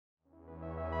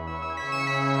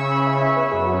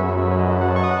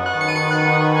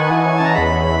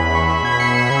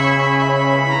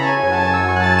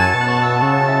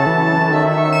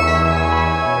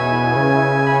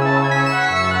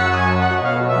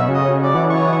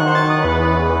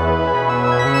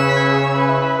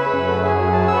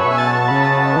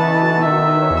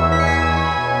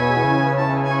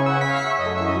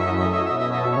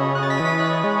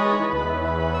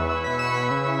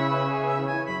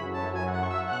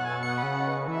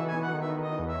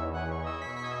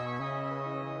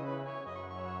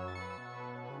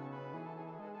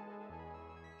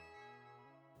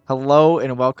Hello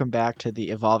and welcome back to the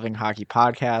Evolving Hockey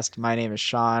Podcast. My name is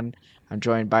Sean. I'm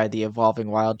joined by the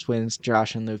Evolving Wild Twins,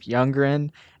 Josh and Luke Youngren,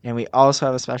 and we also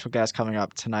have a special guest coming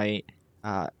up tonight.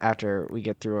 After we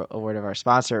get through a word of our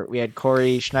sponsor, we had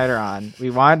Corey Schneider on. We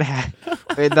wanted to have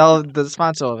the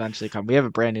sponsor will eventually come. We have a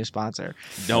brand new sponsor.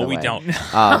 No, we don't.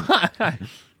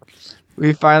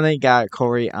 We finally got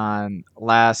Corey on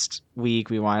last week.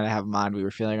 We wanted to have him on. We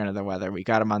were feeling under the weather. We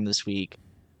got him on this week.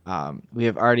 We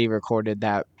have already recorded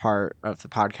that part of the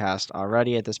podcast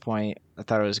already at this point. I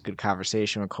thought it was a good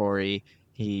conversation with Corey.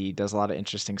 He does a lot of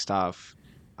interesting stuff.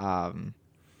 Yeah,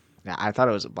 I thought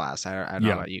it was a blast. I don't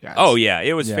know about you guys. Oh, yeah.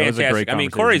 It was Yeah, it was a fantastic. great I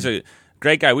mean, Corey's a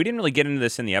great guy. We didn't really get into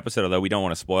this in the episode, although we don't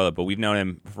want to spoil it, but we've known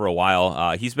him for a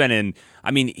while. He's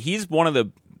one of the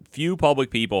few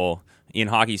public people in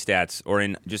hockey stats or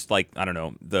in just like, I don't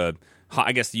know,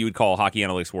 I guess you would call hockey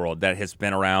analytics world that has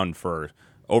been around for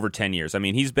over 10 years. I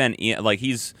mean, he's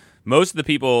most of the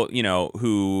people,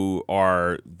 who've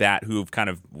kind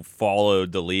of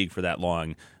followed the league for that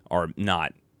long are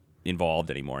not involved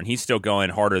anymore, and he's still going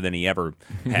harder than he ever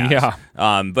has. Yeah.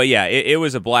 But yeah, it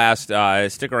was a blast.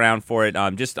 Stick around for it.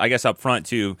 Just I guess up front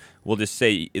too, we'll just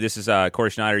say this is Corey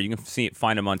Schneider. You can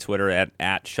find him on Twitter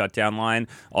at shutdownline.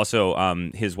 Also,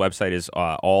 his website is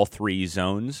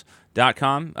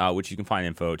all3zones.com, which you can find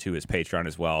info to his Patreon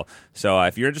as well. So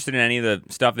if you're interested in any of the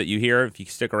stuff that you hear, if you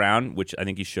stick around, which I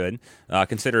think you should,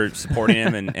 consider supporting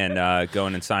him and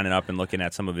going and signing up and looking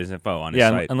at some of his info on his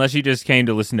site. Unless you just came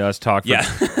to listen to us talk for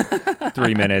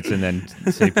 3 minutes and then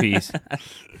say peace.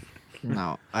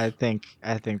 No, I think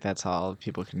that's all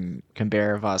people can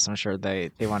bear of us. I'm sure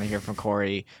they want to hear from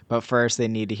Corey, but first they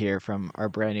need to hear from our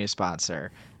brand new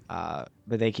sponsor. But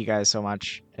thank you guys so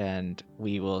much, and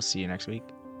we will see you next week.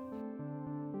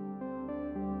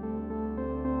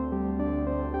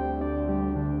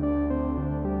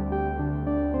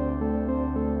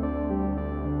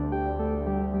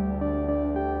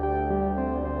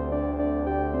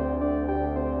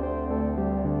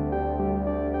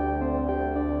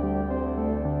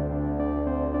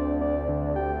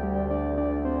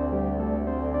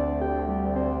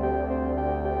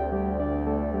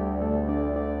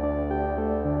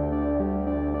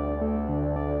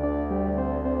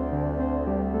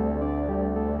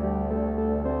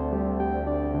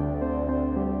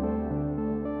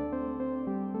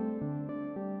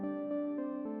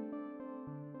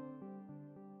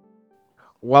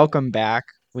 Welcome back.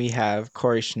 We have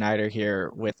Corey Schneider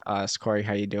here with us. Corey,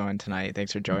 how you doing tonight?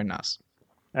 Thanks for joining us.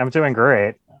 I'm doing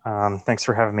great. Thanks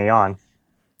for having me on.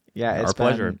 Yeah, it's Our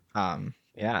pleasure.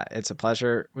 Yeah, it's a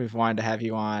pleasure. We've wanted to have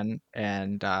you on,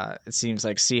 and it seems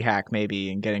like CHAC maybe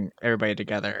and getting everybody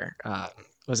together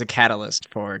was a catalyst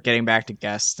for getting back to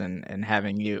guests and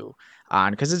having you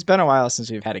on, because it's been a while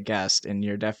since we've had a guest, and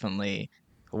you're definitely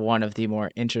one of the more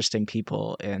interesting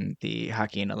people in the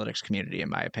hockey analytics community, in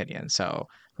my opinion. So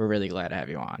we're really glad to have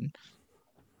you on.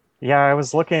 Yeah, I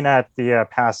was looking at the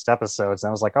past episodes, and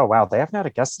I was like, oh, wow, they haven't had a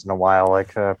guest in a while.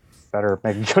 Better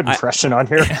make a good impression on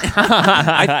here.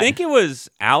 I think it was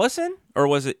Allison, or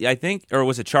was it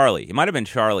Charlie? It might have been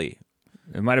Charlie.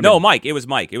 It might have been Mike. It was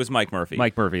Mike. It was Mike Murphy.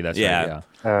 Mike Murphy. That's right.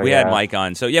 Yeah. We had Mike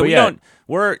on. So yeah,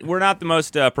 we're not the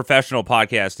most professional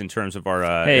podcast in terms of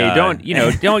our. Hey, don't you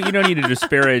don't need to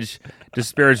disparage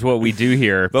what we do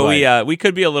here. But we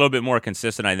could be a little bit more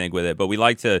consistent, I think, with it. But we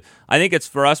like to. I think it's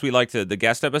for us. We like to the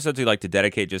guest episodes. We like to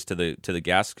dedicate just to the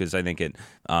guests, because I think it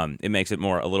makes it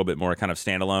a little bit more kind of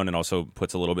standalone, and also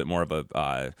puts a little bit more of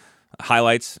a.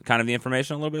 Highlights kind of the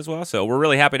information a little bit as well. So we're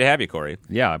really happy to have you, Corey.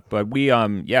 Yeah, but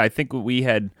I think we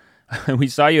had we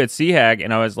saw you at CHAG,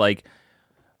 and I was like,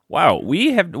 wow,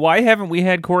 why haven't we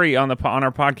had Corey on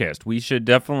our podcast? We should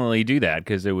definitely do that,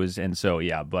 because it was, and so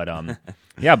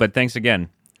but thanks again.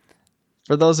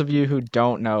 For those of you who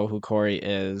don't know who Corey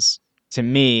is, to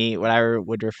me, what I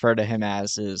would refer to him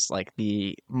as is like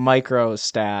the micro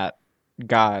stat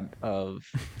god of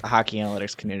the hockey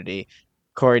analytics community.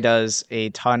 Corey does a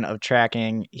ton of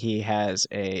tracking. He has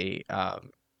a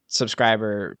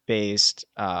subscriber-based,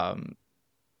 I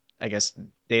guess,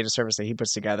 data service that he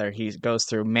puts together. He goes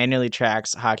through, manually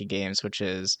tracks hockey games, which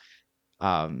is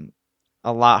a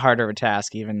lot harder of a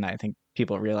task, even I think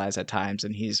people realize at times,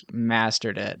 and he's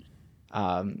mastered it.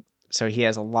 So he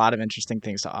has a lot of interesting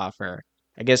things to offer.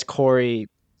 I guess, Corey,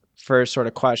 first sort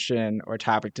of question or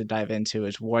topic to dive into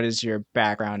is, what is your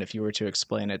background if you were to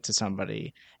explain it to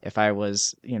somebody? If I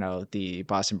was, the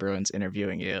Boston Bruins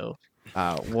interviewing you,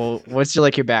 what's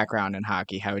your background in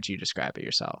hockey? How would you describe it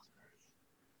yourself?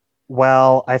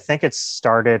 Well, I think it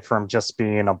started from just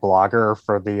being a blogger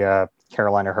for the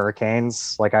Carolina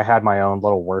Hurricanes. Like, I had my own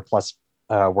little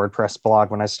WordPress blog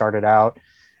when I started out,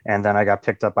 and then I got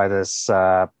picked up by this.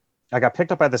 I got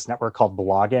picked up by this network called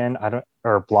Blogwin. I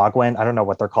don't know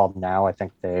what they're called now. I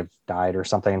think they've died or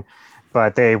something,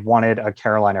 but they wanted a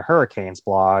Carolina Hurricanes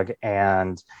blog,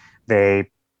 and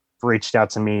they reached out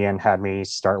to me and had me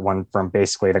start one from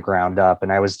basically the ground up.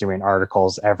 And I was doing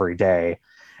articles every day.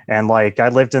 And like I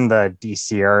lived in the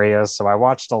DC area, so I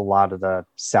watched a lot of the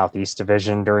Southeast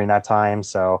Division during that time.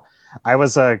 So I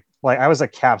was a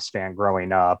Caps fan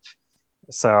growing up.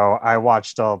 So I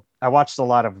watched a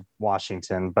lot of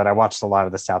Washington, but I watched a lot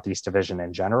of the Southeast Division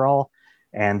in general.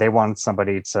 And they wanted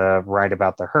somebody to write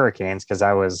about the Hurricanes because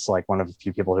I was like one of the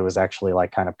few people who was actually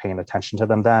like kind of paying attention to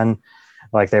them then.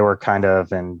 Like they were kind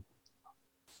of in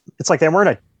it's like they weren't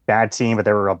a bad team, but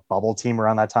they were a bubble team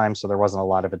around that time. So there wasn't a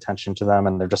lot of attention to them,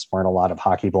 and there just weren't a lot of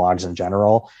hockey blogs in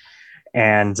general.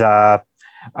 And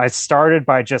I started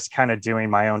by just kind of doing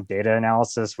my own data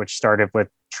analysis, which started with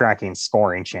tracking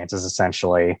scoring chances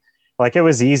essentially. Like it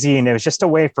was easy, and it was just a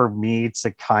way for me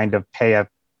to kind of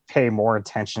pay more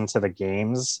attention to the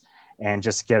games and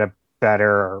just get a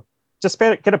better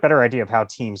idea of how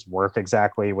teams work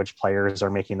exactly, which players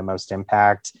are making the most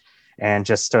impact, and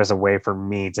just as a way for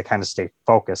me to kind of stay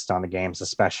focused on the games,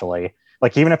 especially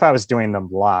like even if I was doing them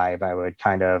live, I would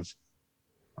kind of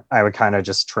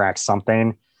just track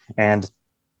something. And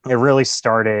it really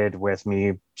started with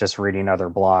me just reading other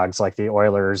blogs like the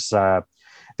Oilers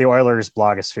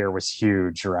blogosphere was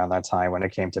huge around that time when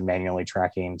it came to manually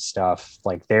tracking stuff.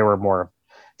 Like they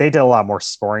did a lot more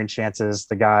scoring chances.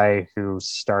 The guy who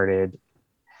started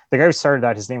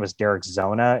that, his name was Derek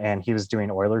Zona, and he was doing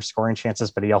Oilers scoring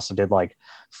chances, but he also did like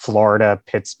Florida,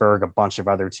 Pittsburgh, a bunch of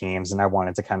other teams. And I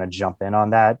wanted to kind of jump in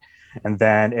on that. And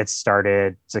then it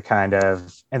started to kind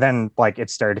of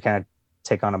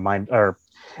take on a mind, or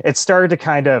it started to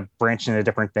kind of branch into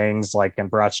different things, like in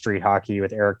Broad Street Hockey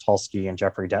with Eric Tulsky and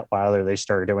Jeffrey Detweiler. They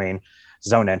started doing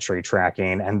zone entry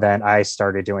tracking. And then I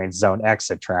started doing zone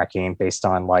exit tracking based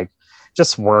on like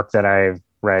just work that I've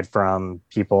read from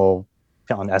people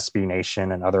on SB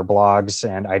Nation and other blogs.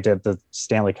 And I did the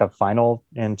Stanley Cup final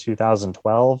in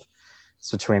 2012.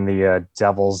 It's between the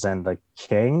Devils and the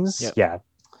Kings. Yep. Yeah.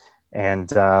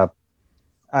 And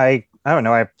I don't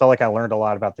know. I felt like I learned a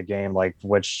lot about the game, like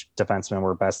which defensemen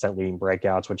were best at leading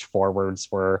breakouts, which forwards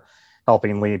were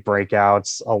helping lead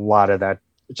breakouts, a lot of that,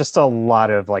 just a lot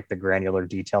of like the granular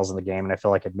details in the game. And I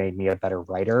feel like it made me a better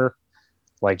writer,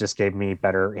 like just gave me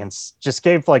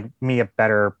me a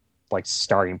better like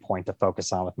starting point to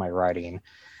focus on with my writing.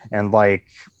 And like,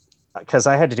 because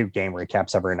I had to do game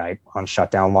recaps every night on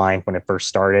Shutdown Line when it first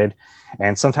started.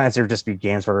 And sometimes there would just be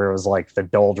games where it was like the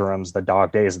doldrums, the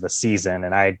dog days of the season.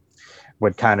 And I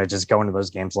would kind of just go into those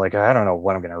games like, I don't know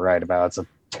what I'm going to write about. It's a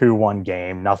 2-1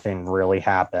 game. Nothing really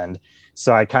happened.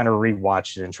 So I kind of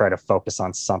rewatched it and try to focus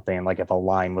on something, like if a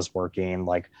line was working,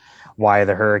 like why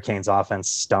the Hurricanes offense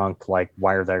stunk, like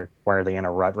why are they in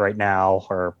a rut right now,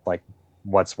 or like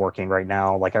what's working right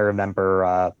now. Like I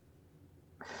remember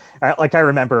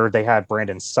they had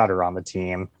Brandon Sutter on the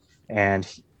team, and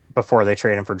before they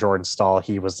traded him for Jordan Stahl,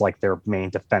 he was like their main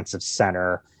defensive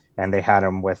center, and they had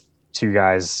him with two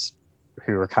guys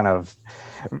who were kind of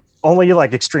only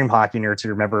like extreme hockey nerds who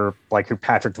remember like who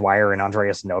Patrick Dwyer and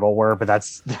Andreas Nodal were, but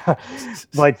that's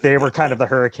like they were kind of the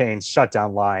Hurricanes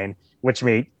shutdown line, which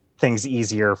made things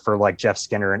easier for like Jeff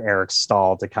Skinner and Eric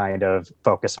Stahl to kind of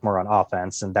focus more on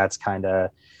offense. And that's kind of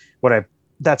what I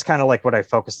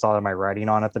focused all of my writing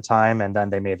on at the time. And then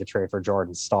they made the trade for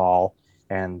Jordan Stahl,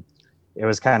 and it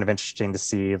was kind of interesting to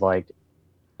see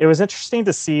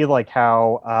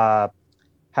how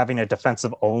having a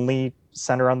defensive only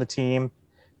center on the team.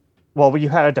 Well, you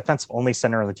had a defensive only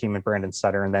center on the team in Brandon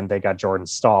Sutter, and then they got Jordan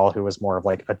Stahl, who was more of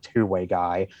like a two-way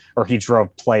guy, or he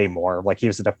drove play more. Like he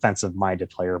was a defensive minded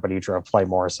player, but he drove play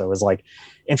more. So it was like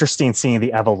interesting seeing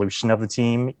the evolution of the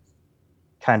team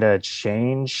kind of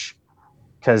change,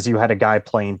 because you had a guy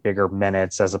playing bigger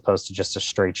minutes as opposed to just a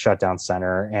straight shutdown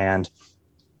center. And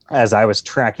as I was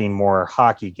tracking more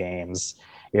hockey games,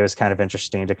 it was kind of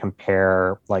interesting to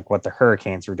compare like what the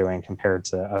Hurricanes were doing compared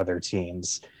to other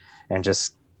teams, and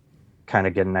just kind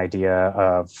of get an idea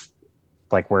of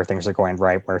like where things are going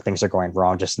right, where things are going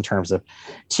wrong, just in terms of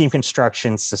team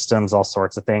construction, systems, all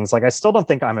sorts of things. Like I still don't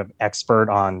think I'm an expert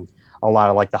on a lot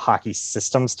of like the hockey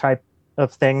systems type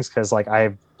of things, because like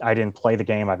I didn't play the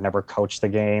game, I've never coached the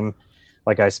game.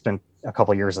 Like I spent a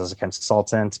couple of years as a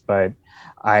consultant, but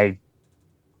I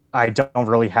don't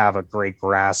really have a great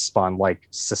grasp on like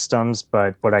systems.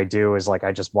 But what I do is like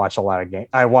I just watch a lot of games.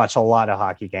 I watch a lot of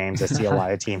hockey games. I see a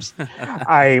lot of teams.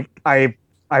 I've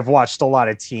watched a lot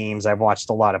of teams. I've watched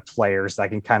a lot of players. I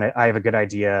have a good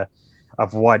idea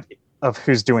of what of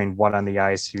who's doing what on the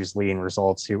ice, who's leading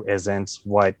results, who isn't,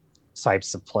 what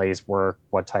types of plays work,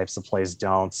 what types of plays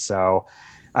don't. So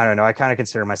I don't know. I kind of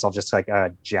consider myself just like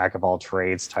a jack of all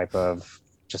trades type of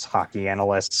just hockey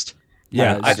analyst.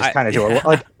 Yeah, I just kind of do it.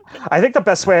 Like, I think the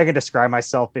best way I can describe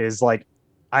myself is like,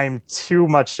 I'm too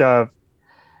much of,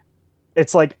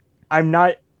 it's like, I'm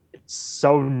not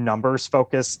so numbers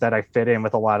focused that I fit in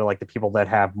with a lot of like the people that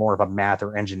have more of a math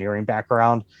or engineering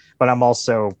background, but I'm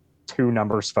also too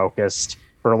numbers focused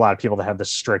for a lot of people that have the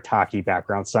strict hockey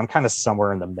background. So I'm kind of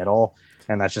somewhere in the middle,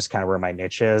 and that's just kind of where my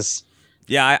niche is.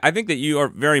 Yeah, I think that you are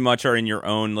very much are in your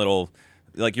own little,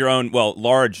 like your own, well,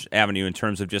 large avenue in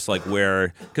terms of just like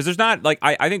where, because there's not like,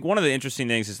 I think one of the interesting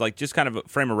things is like just kind of a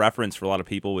frame of reference for a lot of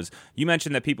people was you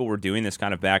mentioned that people were doing this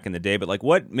kind of back in the day, but like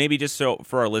what maybe just so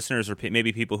for our listeners or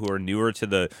maybe people who are newer to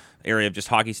the area of just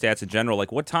hockey stats in general,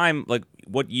 like what time, like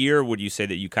what year would you say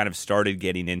that you kind of started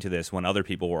getting into this when other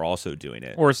people were also doing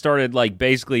it? Or started like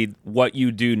basically what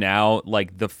you do now,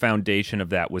 like the foundation of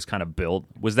that was kind of built.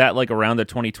 Was that like around the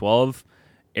 2012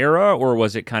 era, or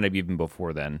was it kind of even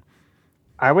before then?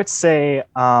 I would say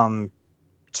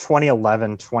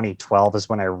 2011, 2012 is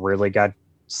when I really got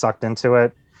sucked into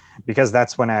it, because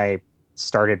that's when I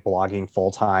started blogging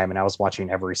full time and I was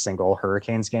watching every single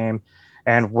Hurricanes game.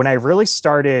 And when I really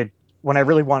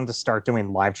wanted to start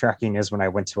doing live tracking is when I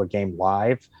went to a game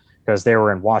live, because they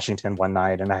were in Washington one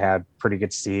night and I had pretty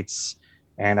good seats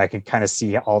and I could kind of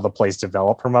see all the plays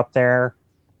develop from up there,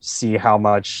 see how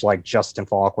much like Justin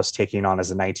Falk was taking on as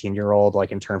a 19-year-old,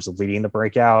 like in terms of leading the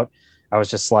breakout. I was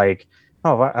just like,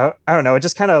 oh, I don't know. It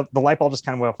just kind of, the light bulb just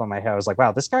kind of went off on my head. I was like,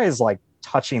 wow, this guy is like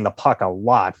touching the puck a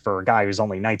lot for a guy who's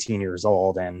only 19 years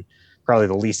old and probably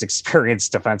the least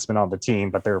experienced defenseman on the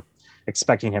team, but they're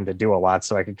expecting him to do a lot.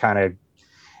 So I could kind of,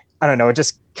 I don't know, it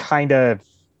just kind of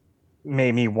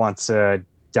made me want to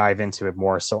dive into it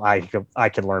more so I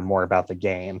could learn more about the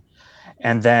game.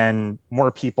 And then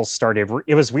more people started,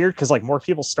 it was weird because like more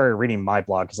people started reading my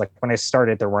blog, because like when I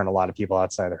started, there weren't a lot of people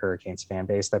outside the Hurricanes fan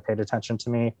base that paid attention to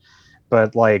me.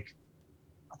 But like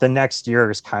the next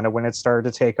year is kind of when it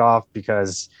started to take off,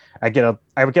 because I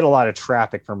would get a lot of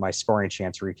traffic from my scoring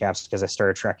chance recaps because I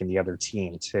started tracking the other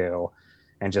team too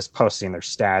and just posting their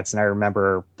stats. And I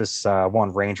remember this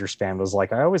one Rangers fan was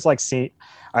like, I always like it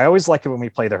when we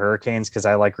play the Hurricanes because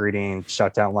I like reading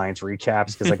Shutdown Lines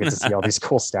recaps because I get to see all these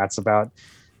cool stats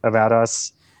about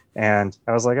us. And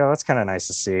I was like, oh, that's kind of nice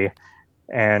to see.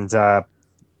 And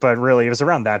but really, it was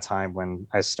around that time when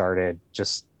I started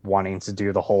just wanting to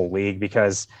do the whole league,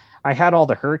 because I had all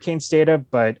the Hurricanes data,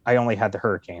 but I only had the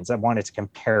Hurricanes. I wanted to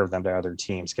compare them to other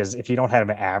teams, because if you don't have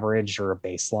an average or a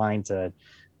baseline to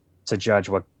judge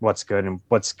what's good and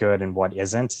what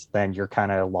isn't, then you're kind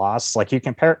of lost. Like you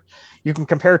can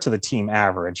compare it to the team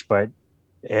average, but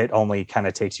it only kind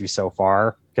of takes you so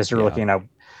far, because you're looking at,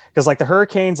 because like the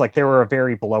Hurricanes, like they were a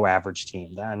very below average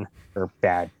team then, or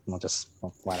bad. I'll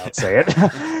flat out say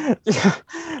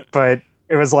it. But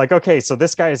it was like, okay, so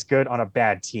this guy is good on a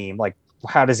bad team. Like,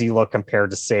 how does he look compared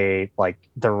to say like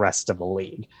the rest of the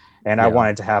league? And I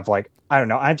wanted to have like, I don't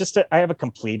know. I have a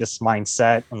completist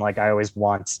mindset, and like I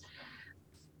want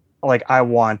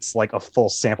like a full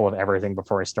sample of everything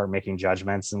before I start making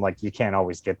judgments. And like you can't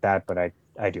always get that, but I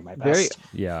do my best.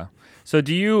 Yeah. So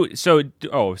do you?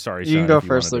 Oh, sorry. You can go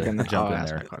first, Luke, and then jump I'll in ask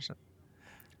there. my question.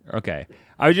 Okay.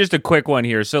 I was just a quick one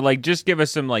here. So like just give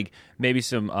us some like maybe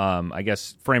some I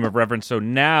guess frame of reference. So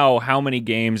now how many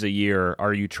games a year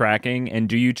are you tracking, and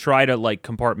do you try to like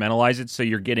compartmentalize it so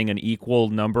you're getting an equal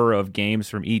number of games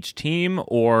from each team,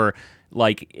 or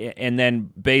like, and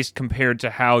then based compared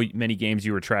to how many games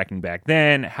you were tracking back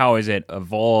then, how has it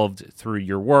evolved through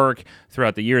your work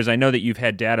throughout the years? I know that you've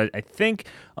had data, I think,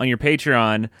 on your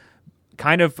Patreon.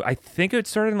 I think it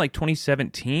started in like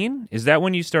 2017. Is that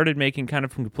when you started making kind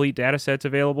of complete data sets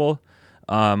available?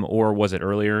 Or was it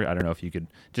earlier? I don't know if you could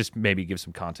just maybe give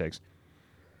some context.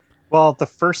 Well, the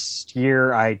first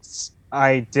year I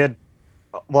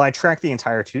tracked the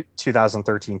entire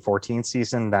 2013-14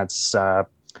 season. That's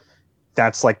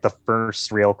like the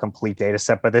first real complete data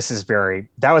set, but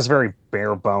that was very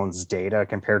bare bones data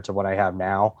compared to what I have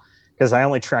now, because I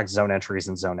only tracked zone entries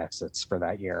and zone exits for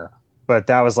that year. But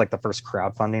that was like the first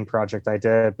crowdfunding project I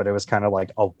did, but it was kind of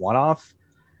like a one-off.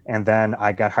 And then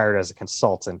I got hired as a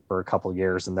consultant for a couple of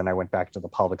years, and then I went back to the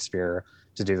public sphere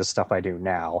to do the stuff I do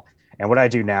now. And what I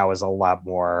do now is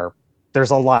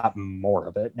there's a lot more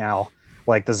of it now.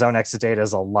 Like the zone exit data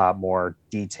is a lot more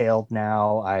detailed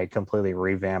now. I completely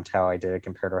revamped how I did it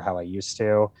compared to how I used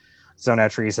to. The zone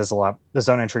entry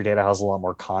data has a lot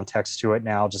more context to it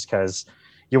now, just because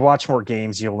you watch more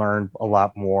games, you learn a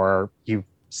lot more, you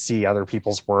see other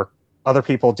people's work other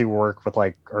people do work with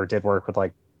like, or did work with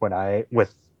like what I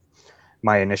with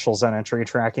my initial Zen entry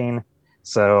tracking.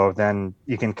 So then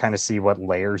you can kind of see what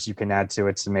layers you can add to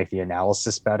it to make the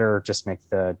analysis better, just make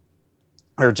the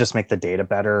data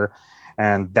better.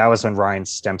 And that was when Ryan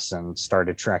Stimson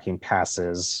started tracking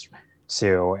passes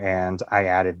too. And I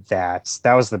added that.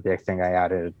 That was the big thing I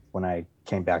added when I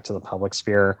came back to the public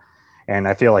sphere. And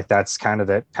I feel like that's kind of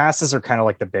the passes are kind of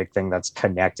like the big thing that's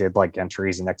connected like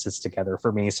entries and exits together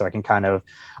for me. So I can kind of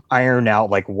iron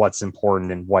out like what's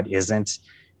important and what isn't.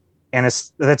 And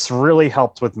that's really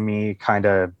helped with me kind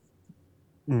of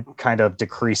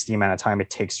decrease the amount of time it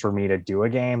takes for me to do a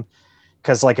game.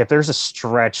 Because like if there's a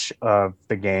stretch of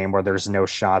the game where there's no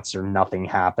shots or nothing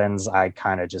happens, I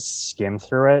kind of just skim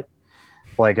through it,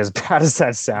 like as bad as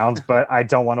that sounds, but I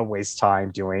don't want to waste time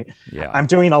doing. Yeah. I'm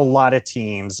doing a lot of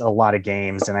teams, a lot of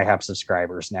games, and I have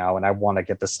subscribers now, and I want to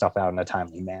get this stuff out in a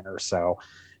timely manner. So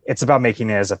it's about making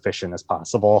it as efficient as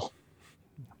possible.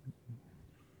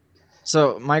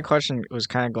 So my question was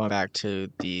kind of going back to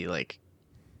the like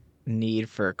need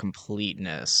for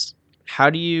completeness. How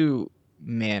do you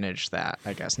manage that?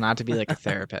 I guess not to be like a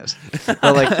therapist,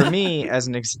 but like for me as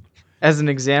an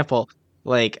example,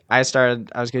 like I was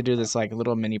gonna do this like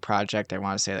little mini project. I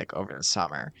want to say like over the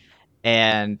summer,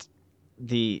 and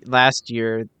the last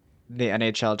year the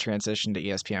NHL transitioned to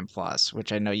ESPN Plus,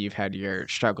 which I know you've had your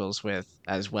struggles with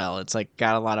as well. It's like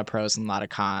got a lot of pros and a lot of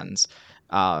cons.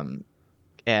 Um,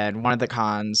 and one of the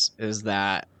cons is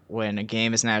that when a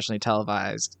game is nationally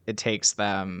televised, it takes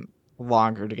them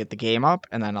longer to get the game up,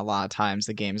 and then a lot of times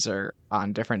the games are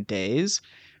on different days.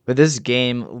 But this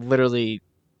game literally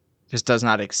just does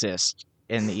not exist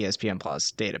in the ESPN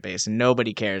Plus database, and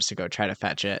nobody cares to go try to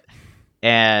fetch it.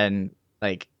 And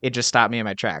like it just stopped me in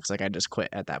my tracks. Like I just quit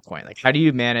at that point. Like how do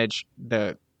you manage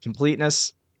the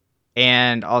completeness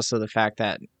and also the fact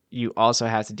that you also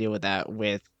have to deal with that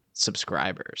with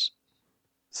subscribers?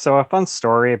 So a fun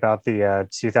story about the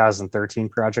 2013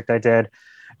 project I did.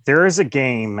 There is a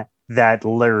game that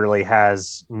literally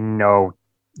has no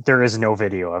there is no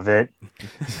video of it.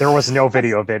 There was no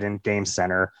video of it in Game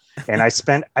Center. And I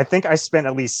think I spent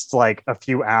at least like a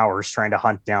few hours trying to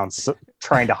hunt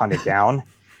it down.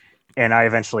 And I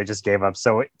eventually just gave up.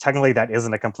 So technically that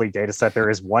isn't a complete data set. There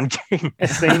is one game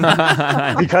missing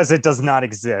because it does not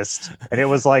exist. And it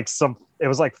was like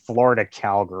Florida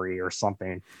Calgary or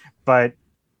something. But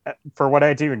for what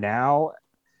I do now,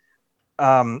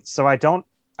 so I don't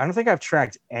think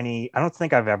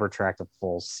I've ever tracked a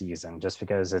full season, just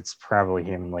because it's probably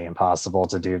humanly impossible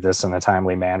to do this in a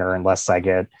timely manner unless I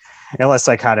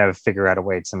kind of figure out a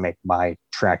way to make my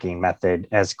tracking method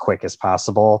as quick as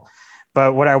possible.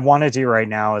 But what I want to do right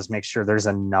now is make sure there's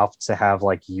enough to have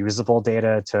like usable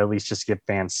data to at least just give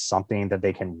fans something that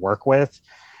they can work with.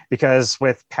 Because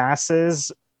with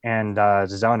passes and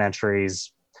zone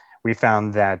entries, we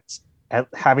found that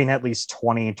having at least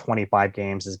 20, 25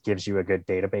 games gives you a good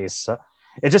database.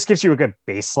 It just gives you a good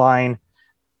baseline.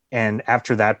 And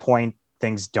after that point,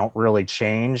 things don't really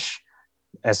change,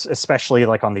 especially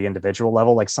like on the individual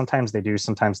level. Like sometimes they do,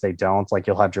 sometimes they don't. Like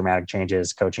you'll have dramatic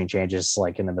changes, coaching changes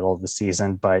like in the middle of the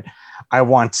season. But I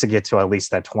want to get to at least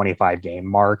that 25 game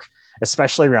mark,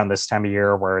 especially around this time of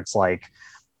year where it's like,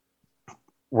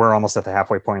 we're almost at the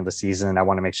halfway point of the season. I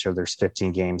want to make sure there's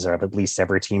 15 games of at least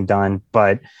every team done.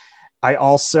 But I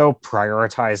also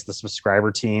prioritize the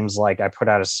subscriber teams. Like I put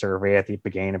out a survey at the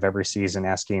beginning of every season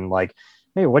asking like,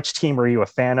 hey, which team are you a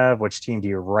fan of? Which team do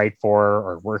you write for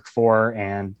or work for?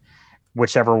 And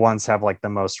whichever ones have like the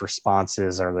most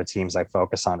responses are the teams I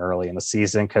focus on early in the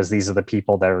season, because these are the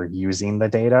people that are using the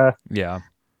data. Yeah.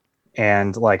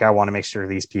 And like I want to make sure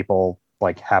these people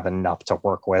like have enough to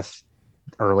work with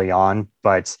early on.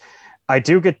 But I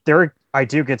do get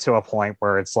to a point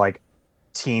where it's like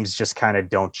teams just kind of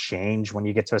don't change when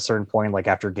you get to a certain point, like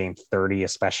after game 30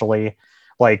 especially.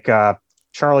 Like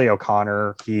Charlie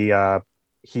O'Connor, he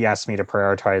asked me to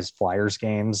prioritize Flyers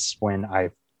games when I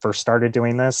first started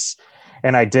doing this,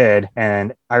 and I did.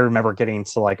 And I remember getting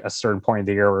to like a certain point of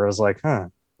the year where I was like,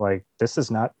 like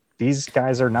these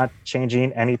guys are not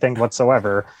changing anything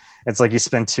whatsoever. It's like you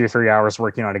spend 2-3 hours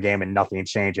working on a game and nothing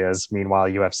changes. Meanwhile,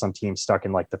 you have some teams stuck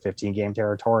in like the 15 game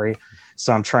territory.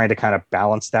 So I'm trying to kind of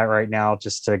balance that right now,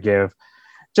 just to give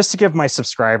my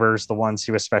subscribers, the ones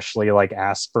who especially like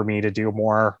ask for me to do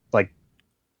more, like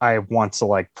I want to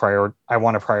I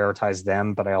want to prioritize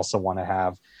them, but I also want to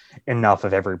have enough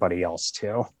of everybody else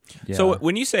too. Yeah. So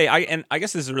when you say, I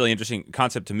guess this is a really interesting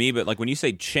concept to me, but like when you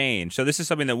say change, so this is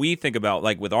something that we think about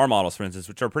like with our models, for instance,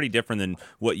 which are pretty different than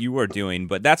what you are doing,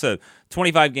 but that's a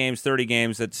 25 games, 30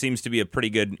 games. That seems to be a pretty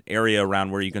good area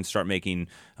around where you can start making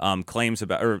claims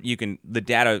about, or the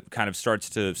data kind of starts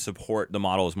to support the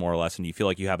models more or less, and you feel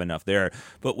like you have enough there.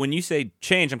 But when you say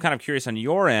change, I'm kind of curious on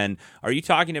your end, are you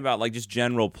talking about like just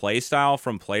general play style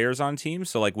from players on teams?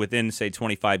 So like within say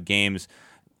 25 games,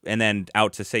 and then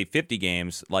out to say 50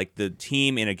 games, like the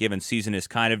team in a given season is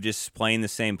kind of just playing the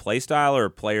same play style, or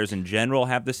players in general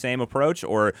have the same approach,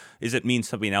 or is it mean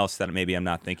something else that maybe I'm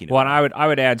not thinking Well, about? and I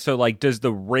would add, so like, does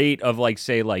the rate of like,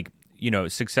 say, like,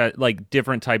 success, like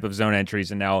different type of zone entries,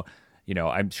 and now,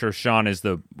 I'm sure Sean is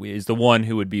the one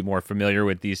who would be more familiar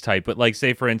with these type, but like,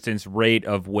 say for instance, rate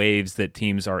of waves that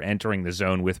teams are entering the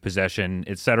zone with possession,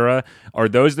 etc. Are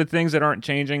those the things that aren't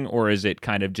changing, or is it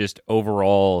kind of just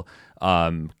overall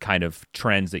kind of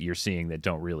trends that you're seeing that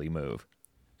don't really move?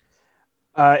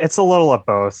 It's a little of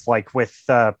both. Like with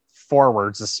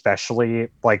forwards, especially,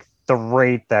 like the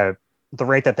rate that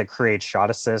they create shot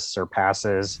assists or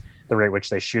passes, the rate which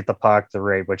they shoot the puck, the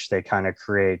rate which they kind of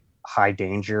create high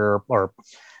danger or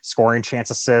scoring chance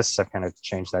assists. I've kind of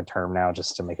changed that term now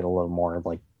just to make it a little more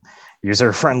like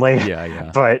user friendly.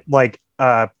 Yeah. But like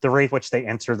the rate which they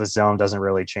enter the zone doesn't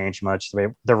really change much.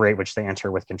 The rate which they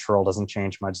enter with control doesn't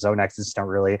change much. Zone exits don't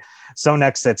really. Zone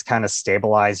exits kind of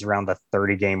stabilize around the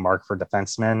 30 game mark for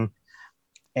defensemen.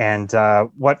 And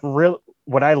what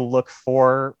I look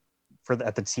for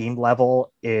at the team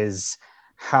level is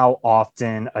how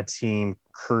often a team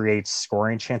creates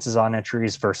scoring chances on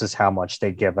entries versus how much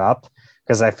they give up,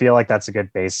 because I feel like that's a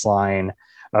good baseline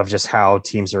of just how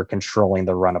teams are controlling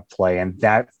the run of play, and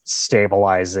that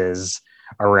stabilizes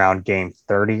around game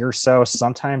 30 or so.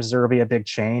 Sometimes there will be a big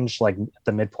change like at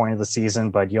the midpoint of the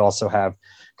season, but you also have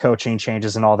coaching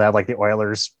changes and all that. Like the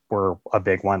Oilers were a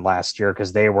big one last year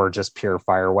because they were just pure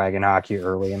fire wagon hockey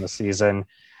early in the season,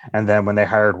 and then when they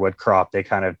hired Woodcroft, they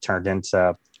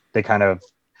kind of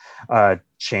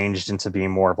changed into being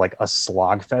more of like a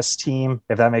slogfest team,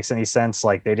 if that makes any sense.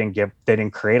 Like they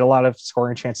didn't create a lot of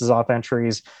scoring chances off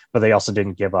entries, but they also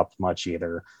didn't give up much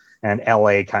either. And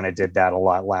LA kind of did that a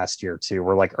lot last year too.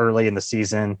 Where like early in the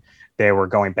season, they were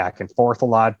going back and forth a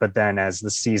lot, but then as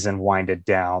the season winded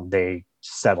down, they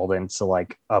settled into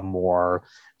like a more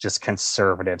just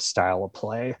conservative style of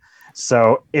play.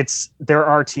 So there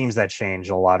are teams that change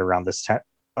a lot around this time.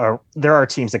 There are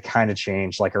teams that kind of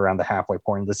change like around the halfway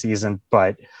point of the season,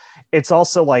 but it's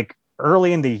also like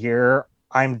early in the year,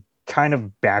 I'm kind of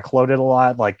backloaded a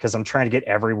lot, like because I'm trying to get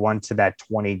everyone to that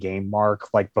 20 game mark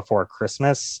like before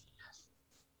Christmas.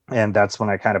 And that's when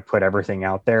I kind of put everything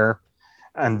out there.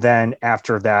 And then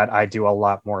after that, I do a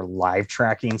lot more live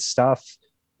tracking stuff,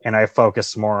 and I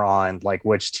focus more on like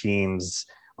which teams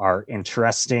are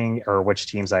interesting or which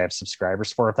teams I have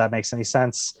subscribers for, if that makes any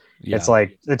sense. Yeah. It's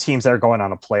like the teams that are going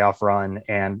on a playoff run,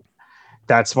 and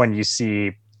that's when you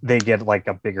see they get like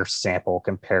a bigger sample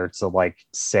compared to like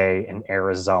say in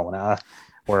Arizona,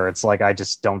 where it's like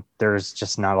there's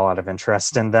just not a lot of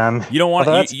interest in them. You don't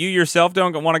want you yourself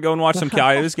don't want to go and watch some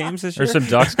Coyotes games this year, or some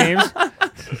Ducks games?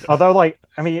 Although like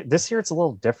I mean this year it's a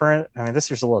little different. This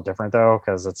year's a little different though,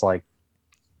 because it's like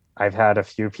I've had a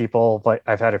few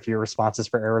responses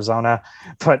for Arizona,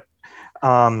 but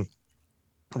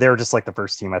they were just like the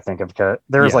first team I think of.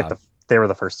 They were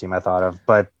the first team I thought of,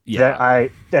 but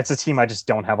that's a team I just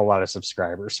don't have a lot of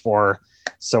subscribers for,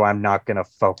 so I'm not going to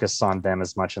focus on them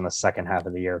as much in the second half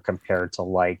of the year compared to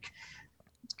like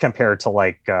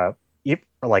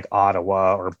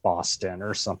Ottawa or Boston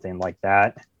or something like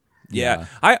that. Yeah.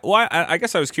 I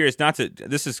guess I was curious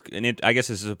this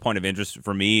is a point of interest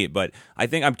for me, but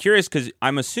I'm curious because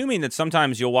I'm assuming that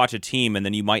sometimes you'll watch a team and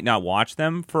then you might not watch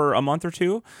them for a month or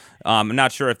two. I'm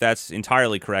not sure if that's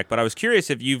entirely correct, but I was curious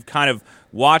if you've kind of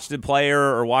watched a player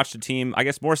or watched a team, I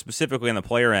guess more specifically on the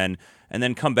player end, and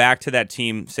then come back to that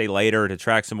team, say later, to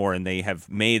track some more, and they have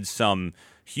made some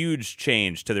huge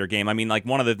change to their game. I mean, like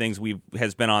one of the things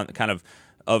has been on kind of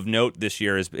note this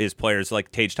year is players like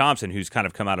Tage Thompson, who's kind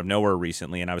of come out of nowhere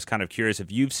recently. And I was kind of curious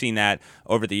if you've seen that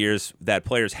over the years, that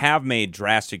players have made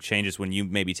drastic changes when you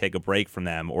maybe take a break from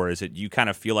them, or is it you kind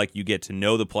of feel like you get to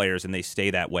know the players and they stay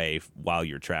that way while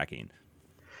you're tracking?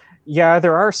 Yeah,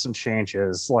 there are some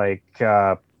changes. Like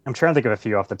I'm trying to think of a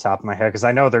few off the top of my head, because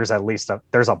I know there's a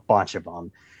bunch of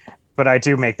them, but I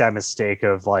do make that mistake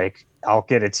of like, I'll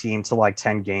get a team to like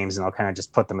 10 games and I'll kind of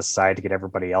just put them aside to get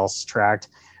everybody else tracked.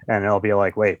 And it'll be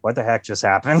like, wait, what the heck just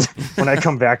happened? When I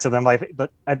come back to them, like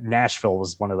Nashville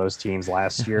was one of those teams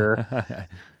last year.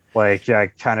 Like, yeah,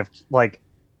 kind of like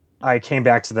I came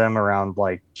back to them around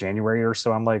like January or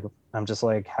so. I'm just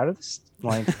like, how did this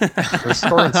like they're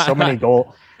scoring so many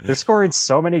they're scoring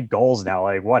so many goals now.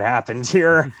 Like, what happened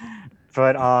here?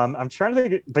 But I'm trying to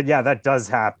think. But yeah, that does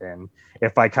happen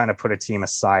if I kind of put a team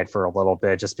aside for a little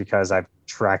bit, just because I've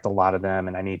tracked a lot of them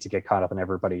and I need to get caught up in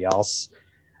everybody else.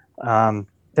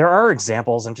 There are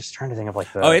examples. I'm just trying to think of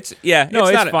like the. Oh, it's No,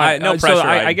 it's not, fine. no pressure. So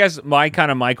I guess my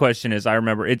question is, I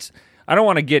remember I don't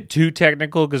want to get too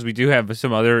technical because we do have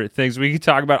some other things we could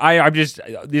talk about. I'm just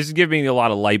this is giving me a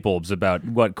lot of light bulbs about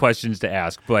what questions to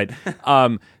ask. But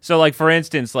so like for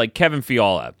instance, like Kevin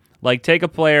Fiala, like take a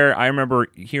player. I remember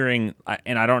hearing,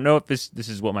 and I don't know if this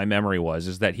is what my memory was,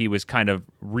 is that he was kind of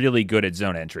really good at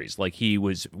zone entries. Like he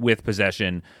was with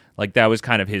possession. Like that was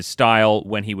kind of his style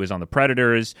when he was on the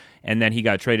Predators, and then he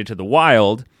got traded to the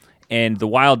Wild, and the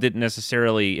Wild didn't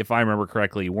necessarily, if I remember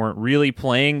correctly, weren't really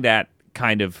playing that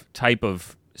kind of type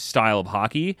of style of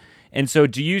hockey. And so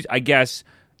do you, I guess,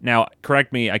 now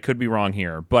correct me, I could be wrong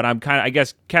here, but I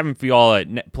guess Kevin Fiala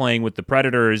playing with the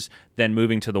Predators, then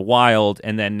moving to the Wild,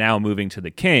 and then now moving to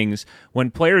the Kings, when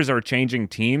players are changing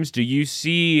teams, do you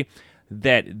see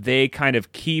that they kind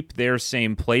of keep their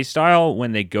same play style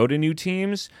when they go to new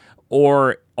teams,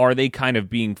 or are they kind of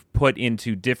being put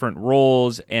into different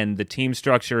roles and the team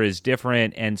structure is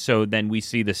different, and so then we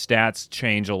see the stats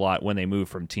change a lot when they move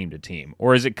from team to team?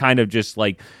 Or is it kind of just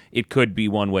like it could be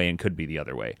one way and could be the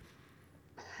other way?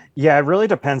 Yeah, it really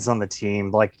depends on the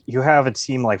team. Like you have a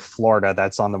team like Florida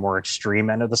that's on the more extreme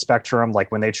end of the spectrum. Like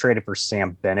when they traded for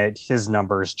Sam Bennett, his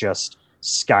numbers just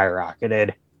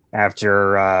skyrocketed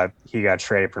after he got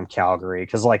traded from Calgary.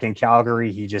 Because like in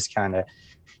Calgary, he just kind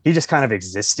of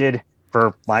existed,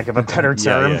 for lack of a better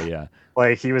term. Yeah.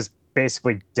 Like he was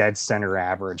basically dead center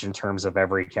average in terms of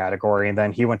every category. And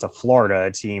then he went to Florida,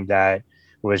 a team that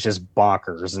was just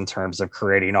bonkers in terms of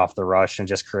creating off the rush and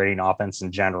just creating offense in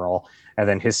general. And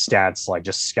then his stats like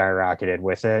just skyrocketed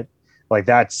with it. Like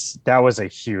that was a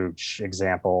huge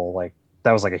example. Like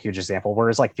that was like a huge example.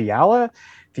 Whereas like Fiala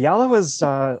was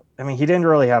he didn't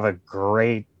really have a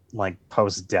great like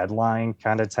post deadline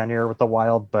kind of tenure with the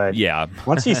Wild, but Yeah.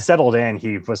 once he settled in,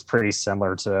 he was pretty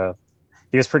similar to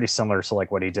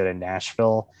like what he did in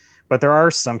Nashville. But there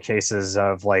are some cases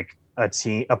of like a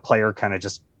player kind of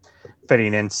just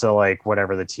fitting into like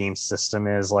whatever the team system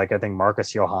is. Like I think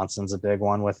Marcus Johansson's a big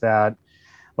one with that.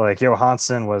 Like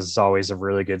Johansson was always a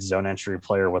really good zone entry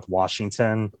player with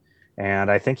Washington,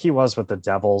 and I think he was with the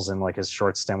Devils in like his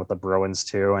short stint with the Bruins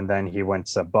too. And then he went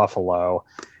to Buffalo,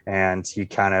 and he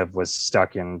kind of was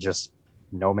stuck in just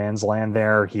no man's land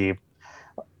there. He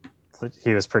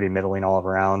was pretty middling all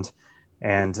around.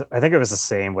 And I think it was the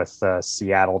same with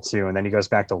Seattle too. And then he goes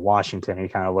back to Washington. He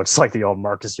kind of looks like the old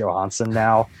Marcus Johansson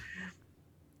now.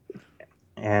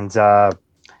 And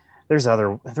there's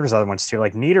other ones too.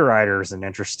 Like Niederreiter is an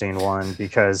interesting one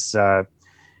because the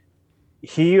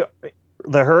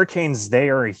Hurricanes, they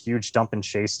are a huge dump and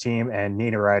chase team, and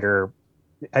Niederreiter,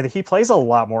 he plays a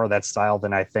lot more of that style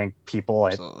than I think people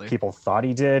thought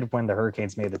he did when the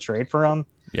Hurricanes made the trade for him.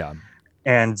 Yeah.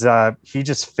 And he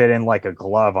just fit in like a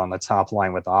glove on the top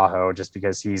line with Aho, just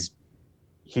because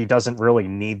he doesn't really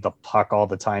need the puck all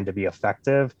the time to be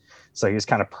effective. So he was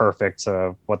kind of perfect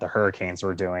to what the Hurricanes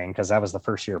were doing, because that was the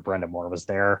first year Brendan Moore was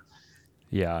there.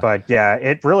 Yeah. But yeah,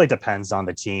 it really depends on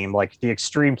the team. Like the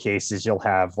extreme cases, you'll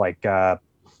have like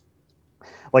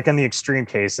in the extreme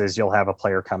cases, you'll have a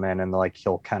player come in and like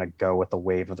he'll kind of go with the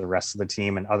wave of the rest of the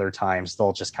team, and other times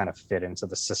they'll just kind of fit into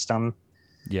the system.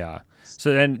 Yeah.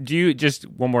 So then, just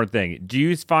one more thing? Do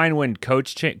you find when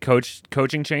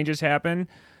coaching changes happen,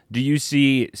 do you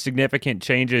see significant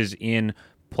changes in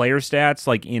player stats,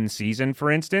 like in season, for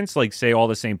instance? Like, say all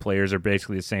the same players are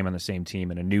basically the same on the same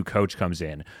team, and a new coach comes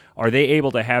in. Are they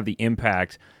able to have the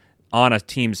impact on a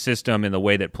team system in the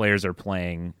way that players are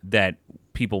playing that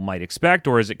people might expect,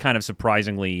 or is it kind of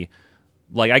surprisingly?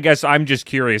 Like, I guess I'm just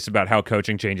curious about how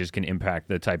coaching changes can impact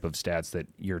the type of stats that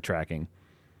you're tracking.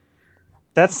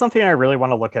 That's something I really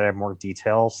want to look at in more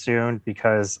detail soon,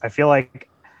 because I feel like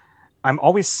I'm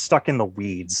always stuck in the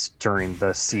weeds during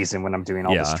the season when I'm doing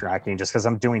all this tracking, just because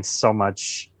I'm doing so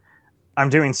much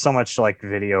like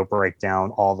video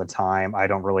breakdown all the time. I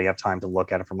don't really have time to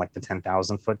look at it from like the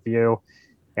 10,000 foot view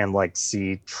and like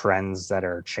see trends that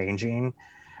are changing.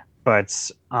 But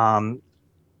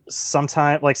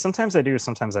sometimes I do,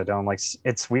 sometimes I don't. Like,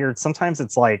 it's weird. Sometimes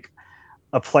it's like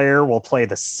a player will play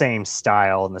the same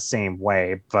style in the same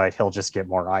way, but he'll just get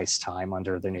more ice time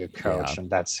under the new coach. Yeah. And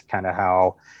that's kind of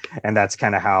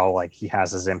how like he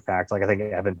has his impact. Like I think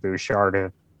Evan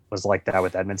Bouchard was like that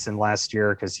with Edmonton last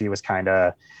year, because he was kind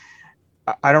of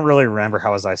I don't really remember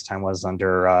how his ice time was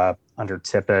under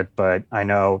Tippett, but I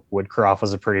know Woodcroft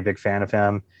was a pretty big fan of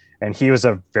him, and he's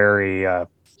a very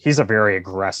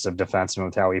aggressive defenseman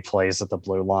with how he plays at the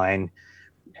blue line,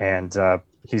 and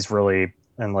he's really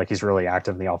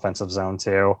active in the offensive zone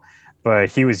too. But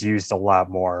he was used a lot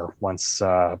more once.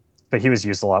 But he was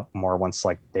used a lot more once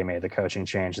like they made the coaching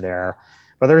change there.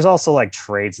 But there's also like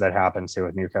trades that happened too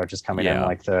with new coaches coming in,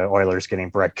 like the Oilers getting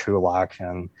Brett Kulak,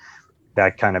 and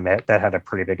that had a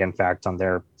pretty big impact on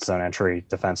their zone entry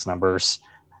defense numbers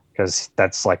because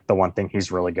that's like the one thing he's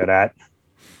really good at.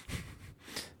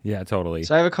 Yeah, totally.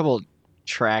 So I have a couple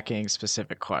tracking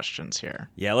specific questions here.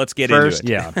 Yeah, let's get First-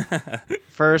 into Yeah. it.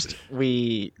 First,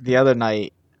 we the other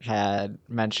night had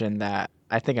mentioned that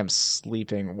I think I'm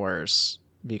sleeping worse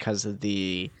because of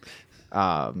the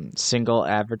single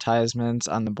advertisements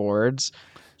on the boards.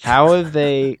 How have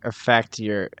they affected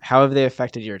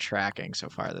your tracking so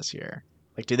far this year?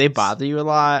 Like, do they bother you a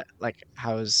lot? Like,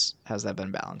 how's that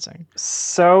been balancing?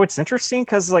 So it's interesting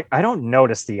because like I don't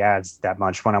notice the ads that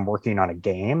much when I'm working on a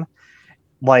game.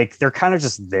 Like they're kind of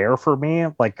just there for me.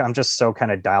 Like I'm just so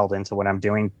kind of dialed into what I'm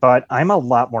doing, but I'm a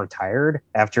lot more tired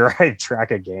after I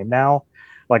track a game now.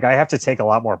 Like I have to take a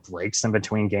lot more breaks in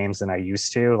between games than I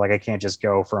used to. Like I can't just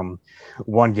go from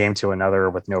one game to another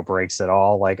with no breaks at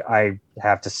all. Like I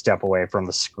have to step away from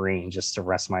the screen just to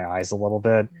rest my eyes a little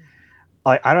bit.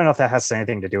 I don't know if that has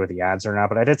anything to do with the ads or not,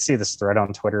 but I did see this thread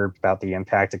on Twitter about the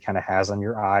impact it kind of has on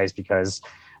your eyes because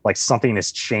like something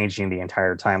is changing the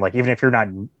entire time. Like even if you're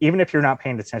not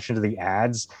paying attention to the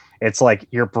ads, it's like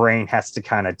your brain has to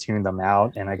kind of tune them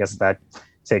out. And I guess that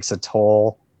takes a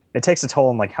toll. It takes a toll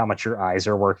on like how much your eyes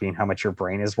are working, how much your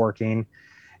brain is working.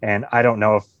 And I don't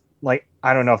know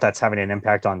if that's having an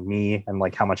impact on me and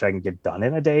like how much I can get done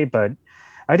in a day, but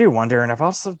I do wonder, and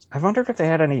I've wondered if they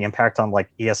had any impact on like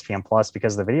ESPN Plus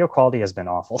because the video quality has been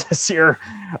awful this year.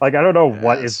 Like I don't know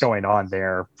what is going on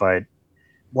there, but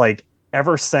like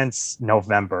ever since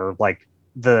November, like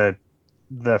the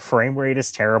frame rate is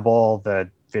terrible. The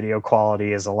video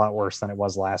quality is a lot worse than it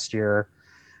was last year,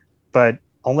 but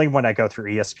only when I go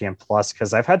through ESPN Plus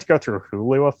because I've had to go through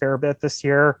Hulu a fair bit this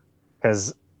year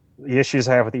because the issues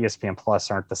I have with ESPN Plus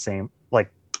aren't the same.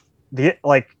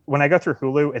 Like when I go through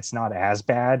Hulu, it's not as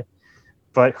bad,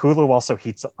 but Hulu also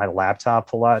heats up my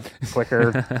laptop a lot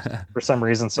quicker for some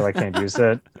reason, so I can't use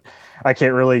it. I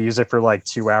can't really use it for like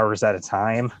 2 hours at a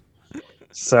time.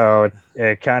 So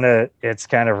it's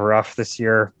kind of rough this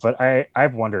year, but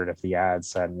I've wondered if the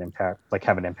ads have an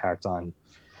impact on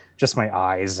just my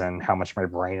eyes and how much my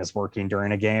brain is working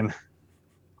during a game.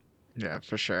 Yeah,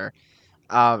 for sure.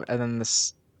 And then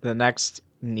the next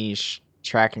niche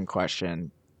tracking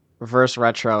question. Reverse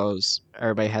retros,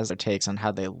 everybody has their takes on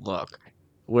how they look.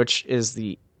 Which is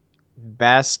the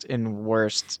best and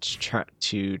worst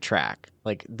to track?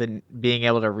 Like being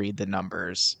able to read the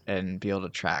numbers and be able to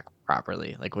track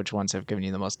properly. Like which ones have given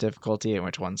you the most difficulty and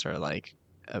which ones are like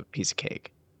a piece of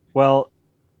cake. Well,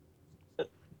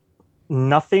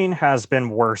 nothing has been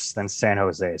worse than San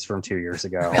Jose's from 2 years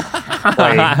ago.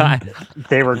 Like,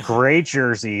 they were gray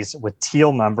jerseys with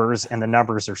teal numbers, and the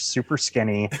numbers are super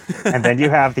skinny. And then you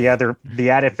have the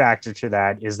added factor to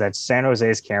that is that San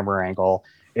Jose's camera angle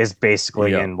is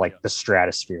basically in like the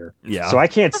stratosphere. Yeah. So I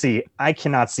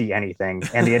cannot see anything,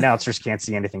 and the announcers can't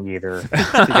see anything either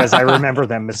because I remember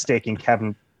them mistaking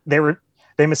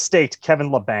They mistaked Kevin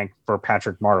LeBanc for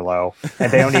Patrick Marleau,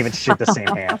 and they don't even shoot the same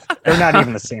hand. They're not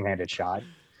even the same-handed shot.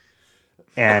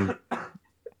 And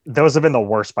those have been the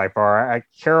worst by far.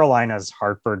 Carolina's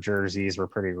Hartford jerseys were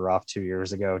pretty rough 2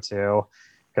 years ago, too,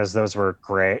 because those were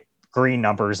green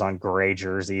numbers on gray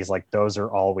jerseys. Like, those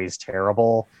are always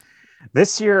terrible.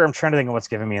 This year, I'm trying to think of what's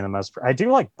giving me the most. I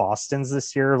do like Boston's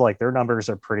this year. Like, their numbers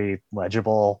are pretty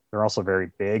legible. They're also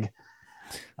very big.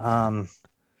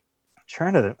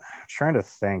 Trying to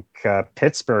think.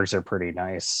 Pittsburgh's are pretty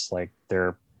nice. Like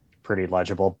they're pretty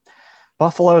legible.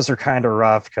 Buffalo's are kind of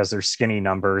rough because they're skinny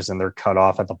numbers and they're cut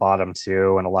off at the bottom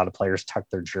too, and a lot of players tuck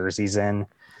their jerseys in,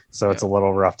 so it's a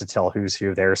little rough to tell who's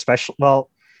who there. Especially, well,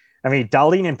 I mean,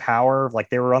 Darlene and Power, like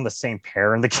they were on the same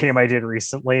pair in the game I did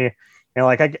recently.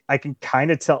 Like I can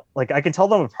kind of tell, like I can tell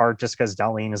them apart just because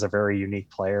Darlene is a very unique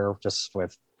player, just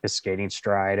with his skating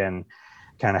stride and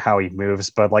kind of how he moves.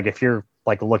 But like if you're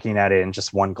like looking at it in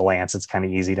just one glance, it's kind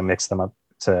of easy to mix them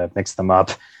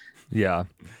up. Yeah.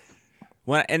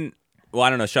 Well, I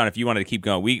don't know, Sean, if you wanted to keep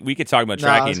going, we could talk about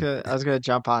tracking. I was gonna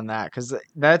jump on that because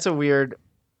that's a weird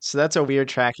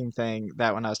tracking thing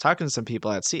that when I was talking to some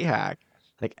people at CHAC,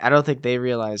 like I don't think they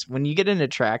realize when you get into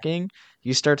tracking,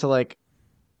 you start to like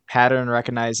pattern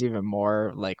recognize even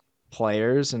more like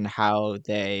players and how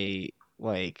they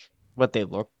like what they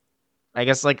look I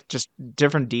guess like just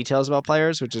different details about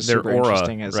players, which is Their super aura,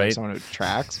 interesting as like right? someone who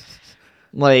tracks.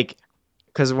 Like,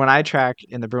 because when I track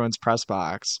in the Bruins press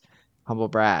box, humble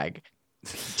brag,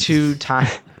 two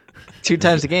times, 2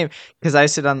 times a game, because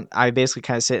I basically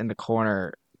kind of sit in the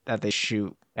corner that they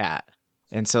shoot at,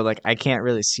 and so like I can't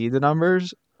really see the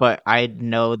numbers, but I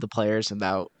know the players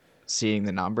without seeing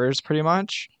the numbers pretty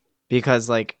much. Because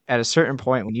like at a certain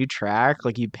point when you track,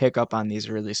 like you pick up on these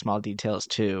really small details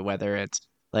too, whether it's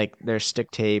like their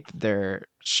stick tape, their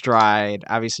stride,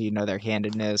 obviously you know their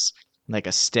handedness, like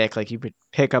a stick, like you could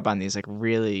pick up on these like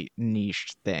really niche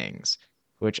things,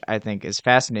 which I think is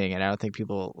fascinating and I don't think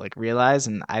people like realize,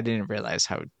 and I didn't realize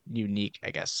how unique,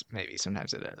 I guess maybe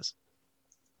sometimes it is.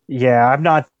 Yeah, I'm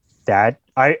not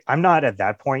at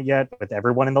that point yet with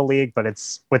everyone in the league, but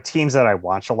it's with teams that I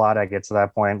watch a lot. I get to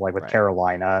that point, like with Right.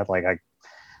 Carolina,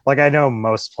 I know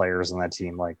most players on that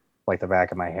team like the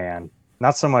back of my hand.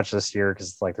 Not so much this year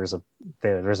because like there's a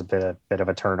bit of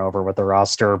a turnover with the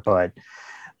roster, but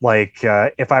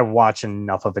if I watch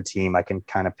enough of a team, I can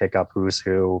kind of pick up who's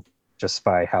who just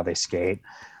by how they skate.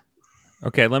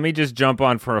 Okay, let me just jump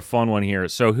on for a fun one here.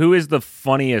 So, who is the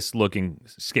funniest looking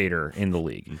skater in the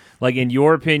league? Like, in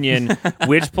your opinion,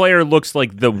 which player looks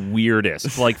like the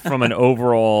weirdest? Like, from an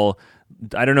overall,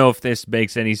 I don't know if this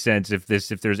makes any sense. If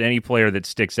there's any player that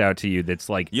sticks out to you, that's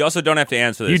like You also don't have to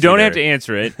answer this. you don't either. have to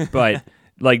answer it, but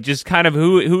like just kind of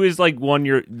who is like one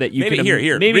that you Maybe can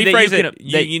here. maybe that Rephrase you can,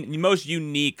 it. that, Most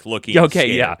unique looking. okay,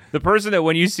 skater. yeah, the person that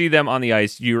when you see them on the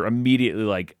ice, you're immediately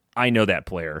like, I know that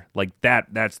player. Like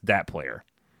that's that player.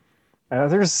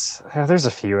 There's a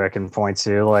few I can point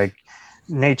to. Like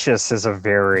Natchez has a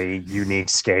very unique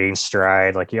skating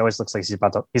stride. Like he always looks like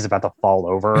he's about to fall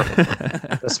over,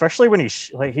 especially when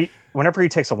whenever he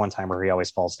takes a one timer, he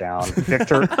always falls down.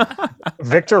 Victor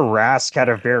Rask had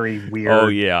a very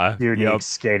weird, unique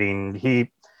skating.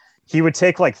 He would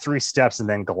take like 3 steps and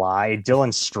then glide.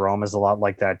 Dylan Strome is a lot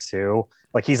like that too.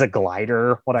 Like he's a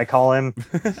glider, what I call him,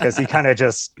 because he kind of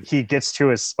he gets to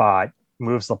his spot,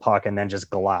 moves the puck, and then just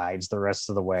glides the rest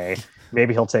of the way.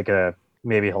 Maybe he'll take a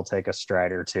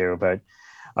stride or two, but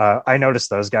I noticed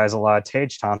those guys a lot.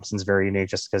 Tage Thompson's very unique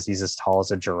just because he's as tall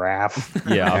as a giraffe.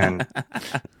 Yeah. And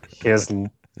he has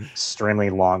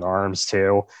extremely long arms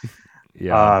too.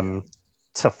 Yeah.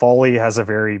 Toffoli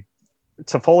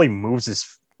moves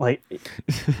his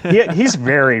he's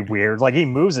very weird. Like he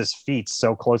moves his feet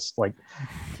so close. Like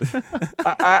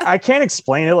I can't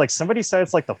explain it. Like somebody said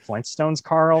it's like the Flintstones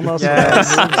car almost.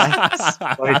 Yes.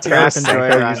 Like Graph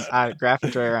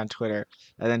Enjoyer on Twitter,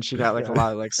 and then she got like a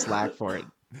lot of like slack for it,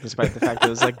 despite the fact that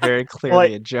it was like very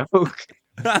clearly a joke.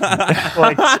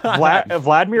 Like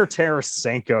Vladimir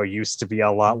Tarasenko used to be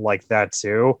a lot like that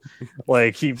too.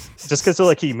 Like he just because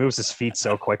like he moves his feet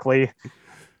so quickly.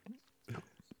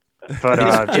 But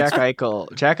Jack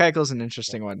Eichel's an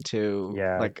interesting one too.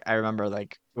 Yeah. Like I remember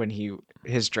like when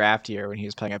his draft year when he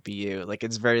was playing at BU, like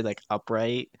it's very like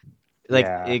upright. Like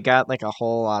it got like a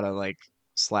whole lot of like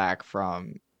slack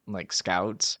from like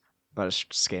scouts about his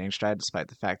skating stride, despite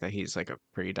the fact that he's like a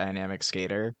pretty dynamic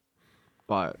skater.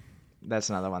 But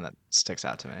that's another one that sticks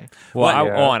out to me. Well,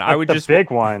 I would just a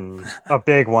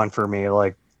big one for me.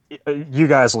 Like you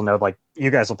guys will know. Like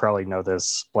you guys will probably know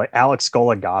this. Like Alex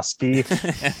Goligoski,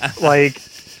 like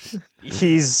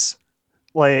he's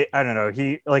like I don't know.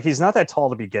 He's not that tall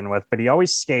to begin with, but he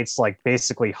always skates like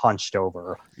basically hunched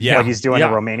over. Yeah, like he's doing a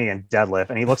Romanian deadlift,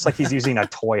 and he looks like he's using a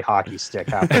toy hockey stick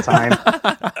half the time.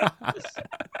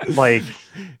 Like,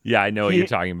 yeah, I know what you're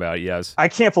talking about. Yes, I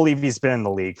can't believe he's been in the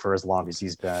league for as long as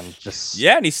he's been.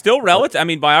 And he's still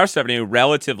by our stuff,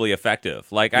 relatively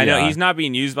effective. Like I know he's not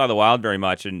being used by the Wild very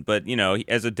much, but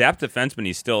as a depth defenseman,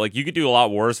 he's still like you could do a lot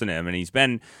worse than him. And he's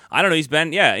been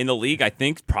in the league. I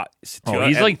think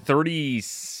he's like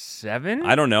 37.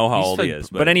 I don't know how old he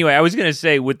is, but anyway, I was gonna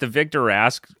say with the Victor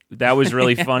Rask, that was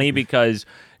really funny because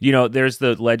there's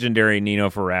the legendary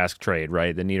Nino for Rask trade,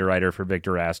 right? The Niederreiter for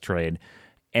Victor Rask trade.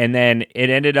 And then it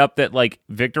ended up that like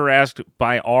Victor Rask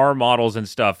by our models and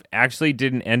stuff actually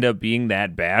didn't end up being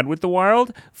that bad with the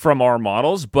Wild from our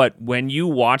models. But when you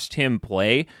watched him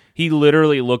play, he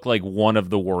literally looked like one of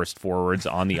the worst forwards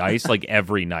on the ice like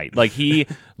every night. Like he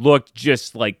looked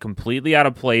just like completely out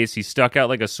of place. He stuck out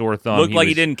like a sore thumb. Looked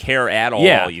he didn't care at all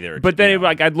either. But then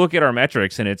I'd look at our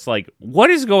metrics and it's like, what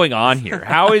is going on here?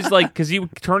 How is because he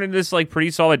turned into this like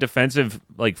pretty solid defensive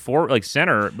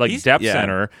center, depth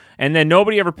center. And then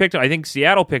nobody ever picked him. I think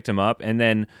Seattle picked him up. And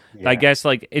then I guess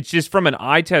it's just from an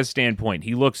eye test standpoint,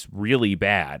 he looks really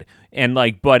bad. And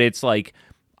but it's like,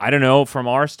 I don't know from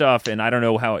our stuff, and I don't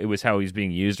know how he's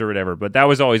being used or whatever, but that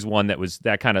was always one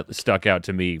that kind of stuck out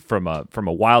to me from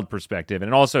a Wild perspective.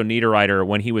 And also Niederreiter,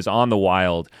 when he was on the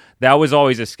Wild, that was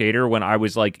always a skater when I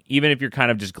was like, even if you're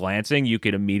kind of just glancing, you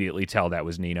could immediately tell that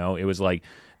was Nino. It was like,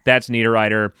 that's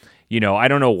Niederreiter. I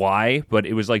don't know why, but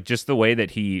it was like just the way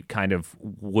that he kind of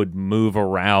would move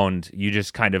around. You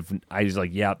just kind of, I was like,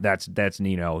 yeah, that's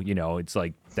Nino. It's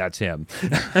like, that's him.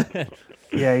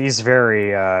 Yeah, he's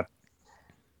very,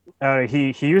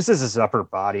 he uses his upper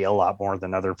body a lot more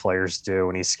than other players do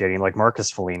when he's skating. Like Marcus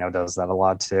Foligno does that a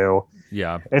lot too.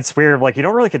 Yeah. It's weird. Like you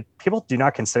don't really people do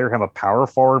not consider him a power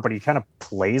forward, but he kind of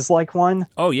plays like one.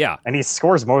 Oh yeah. And he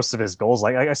scores most of his goals.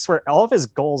 Like I swear, all of his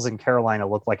goals in Carolina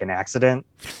look like an accident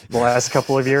the last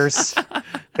couple of years.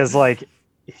 Because like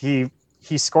he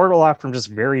scored a lot from just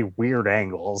very weird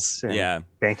angles. And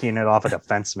banking it off a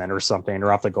defenseman or something,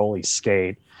 or off the goalie's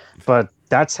skate. But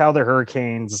that's how the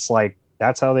Hurricanes, like,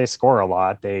 that's how they score a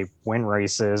lot. They win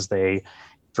races. They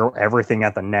throw everything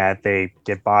at the net. They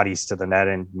get bodies to the net,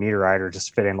 and Niederreiter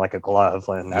just fit in like a glove.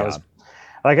 And that was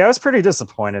like, I was pretty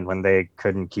disappointed when they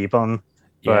couldn't keep him.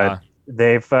 But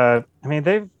they've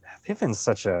been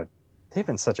such a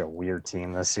weird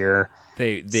team this year.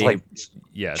 Jordan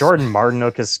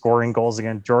Martinook is scoring goals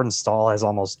again. Jordan Stahl has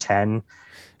almost 10.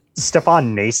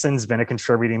 Stefan Nason's been a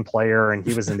contributing player, and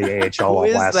he was in the AHL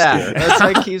last year. That's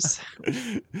like he's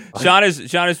Sean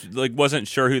is like wasn't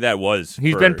sure who that was.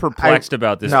 He's been perplexed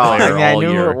about this player all I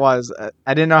knew year. who it was.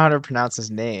 I didn't know how to pronounce his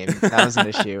name. That was an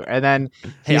issue. And then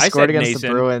he scored against Nason.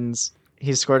 the Bruins.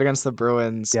 He scored against the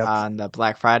Bruins on the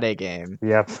Black Friday game.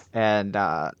 Yep. And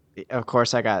of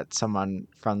course, I got someone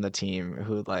from the team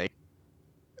who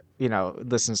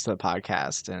listens to the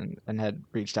podcast and had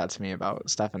reached out to me about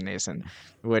Stefan Nason,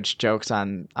 which jokes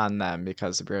on them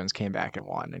because the Bruins came back and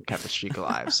won and kept the streak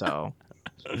alive. So,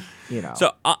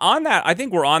 So on that, I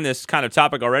think we're on this kind of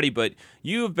topic already, but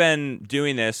you've been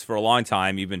doing this for a long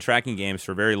time. You've been tracking games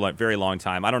for a very, very long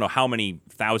time. I don't know how many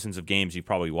thousands of games you've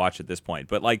probably watched at this point,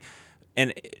 but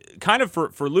and kind of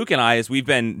for Luke and I, as we've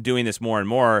been doing this more and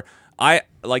more, I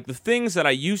like the things that I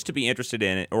used to be interested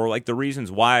in, or like the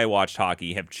reasons why I watched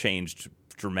hockey have changed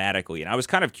dramatically. And I was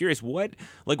kind of curious, what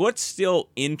still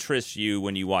interests you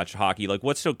when you watch hockey? Like,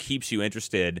 what still keeps you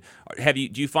interested? Do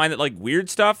you find that like weird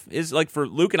stuff is like, for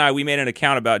Luke and I, we made an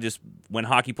account about just when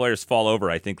hockey players fall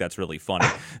over. I think that's really funny.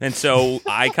 And so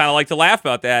I kind of like to laugh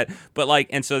about that. But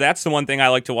and so that's the one thing I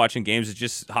like to watch in games is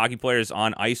just hockey players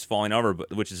on ice falling over,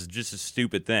 which is just a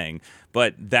stupid thing.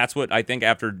 But that's what I think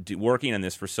after working on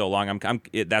this for so long,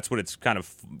 that's what it's kind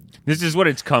of. This is what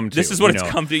it's come to. This is what it's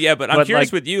come to. Yeah, but I'm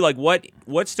curious with you, like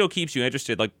what still keeps you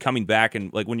interested, like coming back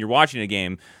and like when you're watching a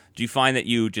game, do you find that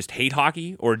you just hate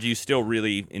hockey, or do you still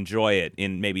really enjoy it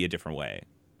in maybe a different way?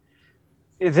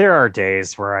 There are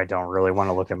days where I don't really want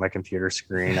to look at my computer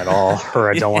screen at all,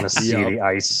 or I don't want to see the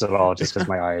ice at all, just because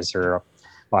my eyes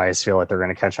feel like they're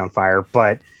going to catch on fire.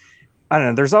 But I don't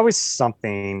know. There's always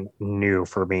something new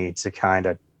for me to kind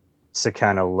of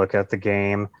look at the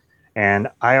game, and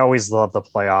I always love the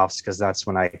playoffs because that's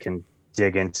when I can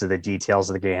dig into the details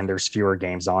of the game. There's fewer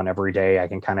games on every day. I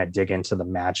can kind of dig into the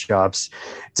matchups,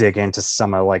 dig into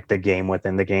some of like the game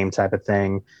within the game type of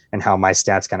thing, and how my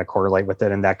stats kind of correlate with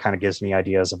it. And that kind of gives me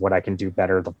ideas of what I can do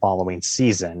better the following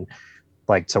season,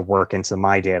 like to work into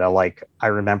my data. Like I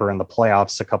remember in the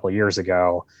playoffs a couple of years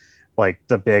ago, like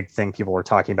the big thing people were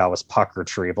talking about was puck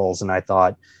retrievals. And I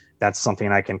thought that's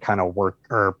something I can kind of work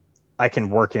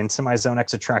into my zone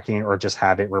exit tracking, or just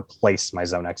have it replace my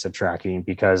zone exit tracking,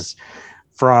 because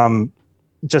from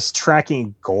just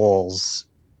tracking goals,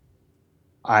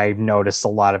 I've noticed a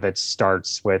lot of it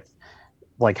starts with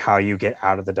like how you get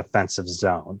out of the defensive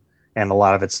zone. And a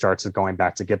lot of it starts with going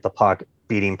back to get the puck,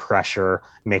 beating pressure,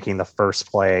 making the first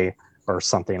play, or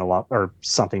something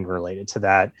related to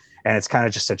that. And it's kind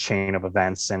of just a chain of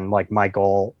events. And like my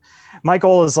goal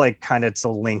is like kind of to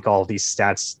link all these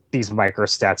stats, these micro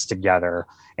stats together.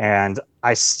 And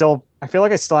I feel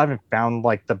like I still haven't found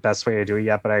like the best way to do it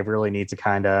yet, but I really need to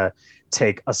kind of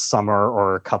take a summer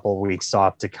or a couple of weeks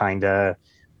off to kind of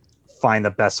find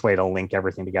the best way to link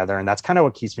everything together. And that's kind of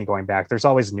what keeps me going back. There's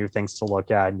always new things to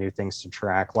look at, new things to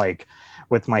track. Like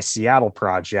with my Seattle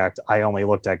project, I only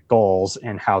looked at goals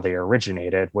and how they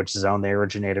originated, which zone they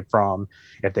originated from,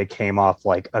 if they came off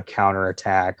like a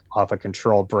counterattack, off a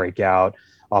controlled breakout,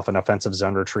 off an offensive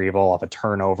zone retrieval, off a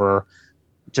turnover,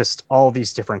 just all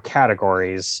these different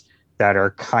categories that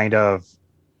are kind of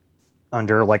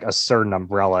under like a certain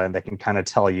umbrella, and that can kind of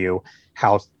tell you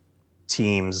how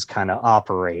teams kind of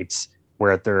operate,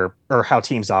 how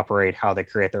teams operate, how they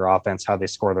create their offense, how they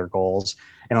score their goals.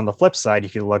 And on the flip side, you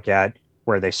can look at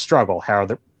where they struggle, how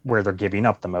where they're giving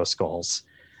up the most goals.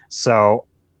 So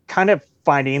kind of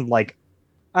finding like,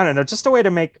 I don't know, just a way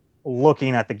to make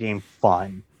looking at the game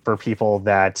fun for people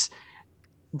that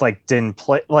like didn't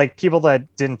play, like people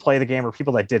that didn't play the game or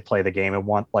people that did play the game and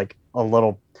want like a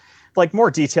little like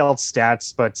more detailed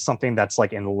stats, but something that's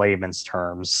like in layman's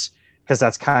terms, because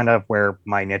that's kind of where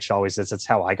my niche always is. It's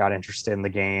how I got interested in the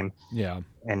game. Yeah.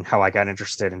 And how I got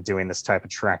interested in doing this type of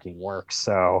tracking work.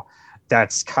 So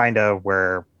that's kind of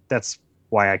that's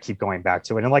why I keep going back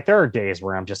to it. And like, there are days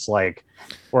where I'm just like,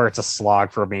 where it's a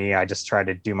slog for me. I just try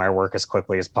to do my work as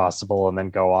quickly as possible and then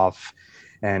go off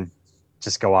and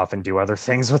do other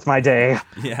things with my day.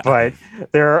 Yeah. But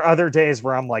there are other days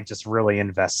where I'm like just really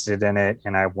invested in it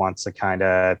and I want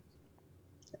to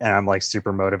and I'm like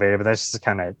super motivated, but that's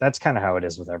kind of how it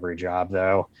is with every job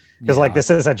though. Because like,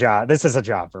 this is a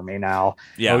job for me now.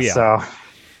 Yeah. Oh, yeah. So,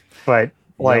 but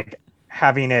like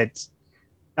having it,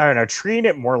 I don't know, treating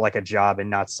it more like a job and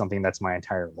not something that's my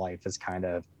entire life has kind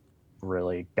of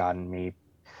really gotten me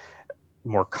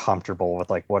more comfortable with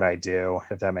like what I do,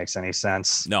 if that makes any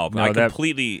sense. No, I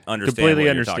completely understand. Completely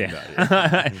what understand. You're talking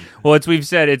about. Well, it's we've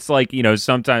said it's like, you know,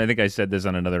 sometimes I think I said this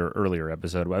on another earlier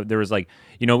episode. There was like,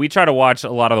 you know, we try to watch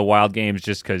a lot of the Wild games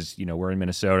just because, you know, we're in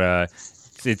Minnesota.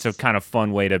 It's a kind of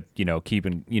fun way to, you know, keep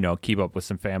up with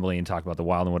some family and talk about the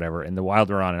Wild and whatever. And the Wild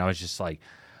were on, and I was just like,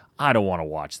 I don't want to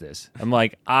watch this. I'm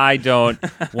like, I don't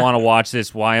want to watch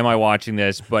this. Why am I watching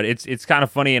this? But it's kind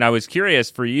of funny, and I was curious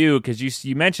for you because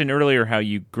you mentioned earlier how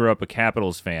you grew up a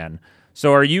Capitals fan.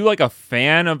 So are you like a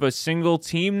fan of a single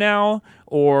team now,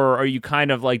 or are you kind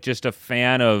of like just a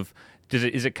fan of?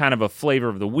 Is it kind of a flavor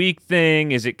of the week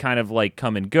thing? Is it kind of like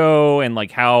come and go? And like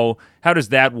how does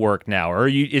that work now? Or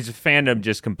is fandom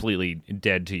just completely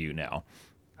dead to you now?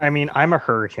 I mean, I'm a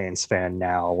Hurricanes fan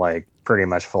now, like pretty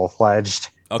much full-fledged.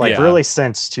 Okay. Like really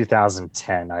since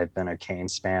 2010, I've been a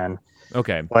Canes fan.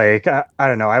 Okay. Like I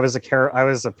don't know, I was a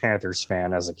Panthers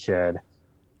fan as a kid,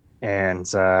 and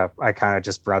I kind of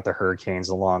just brought the Hurricanes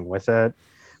along with it.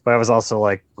 But I was also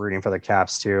like rooting for the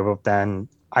Caps too. But then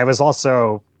I was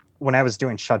also, when I was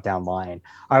doing Shutdown Line,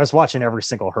 I was watching every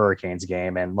single Hurricanes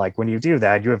game, and like when you do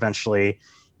that,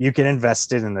 you get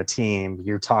invested in the team.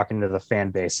 You're talking to the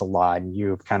fan base a lot, and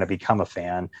you kind of become a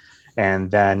fan.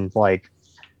 And then like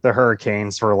the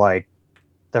Hurricanes were my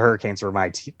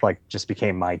team, like just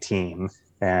became my team,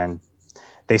 and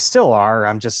they still are.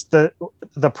 I'm just the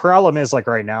problem is like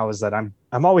right now is that I'm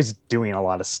always doing a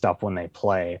lot of stuff when they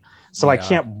play, so I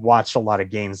can't watch a lot of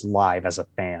games live as a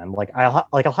fan. Like I'll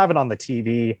have it on the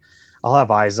TV, I'll have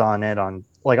eyes on it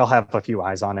I'll have a few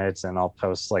eyes on it, and I'll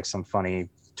post like some funny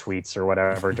tweets or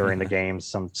whatever during the game,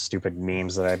 some stupid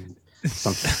memes that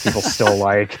some people still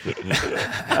like.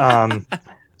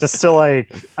 Just to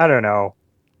like, I don't know.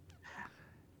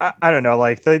 I don't know.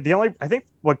 Like the only thing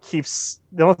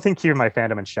keeping my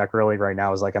fandom in check really right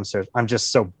now is like I'm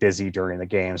just so busy during the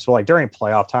games. So like during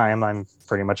playoff time, I'm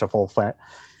pretty much a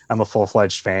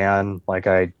full-fledged fan. Like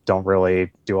I don't really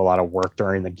do a lot of work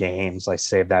during the games. I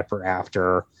save that for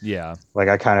after. Yeah.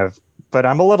 Like but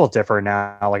I'm a little different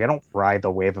now. Like I don't ride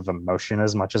the wave of emotion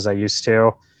as much as I used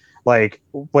to. Like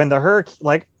when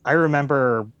I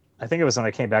remember, I think it was when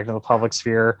I came back to the public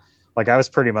sphere, like I was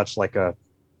pretty much I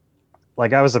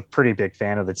was a pretty big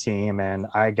fan of the team, and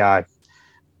I got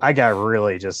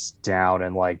really just down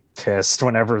and like pissed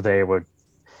whenever they would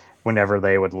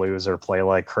lose or play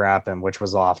like crap, and which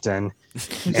was often.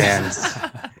 And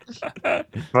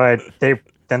but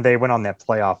they went on that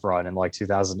playoff run in like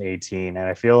 2018, and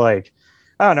I feel like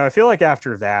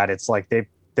after that it's like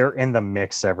they're in the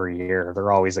mix every year.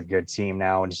 They're always a good team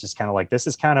now, and it's just kind of like, this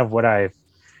is kind of what I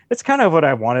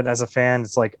wanted as a fan.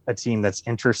 It's like a team that's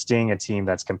interesting, a team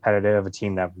that's competitive, a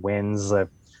team that wins a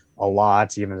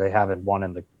lot, even if they haven't won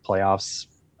in the playoffs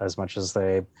as much as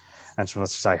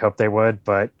I hope they would.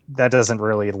 But that doesn't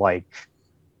really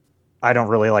I don't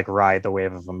really ride the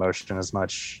wave of emotion as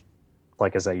much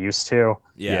as I used to.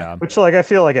 Yeah. Which I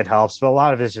feel like it helps, but a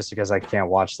lot of it is just because I can't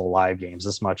watch the live games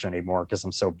as much anymore because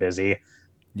I'm so busy.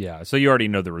 Yeah, so you already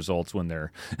know the results when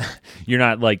they're. You're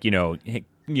not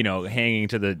hanging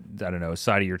to the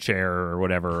side of your chair or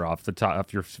whatever off the top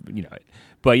of your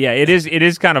But yeah, it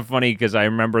is kind of funny because I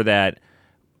remember that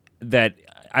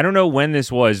I don't know when this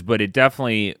was, but it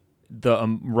definitely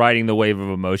riding the wave of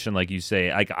emotion, like you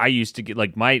say. Like I used to get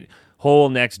my whole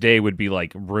next day would be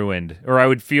ruined, or I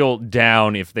would feel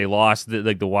down if they lost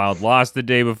the Wild lost the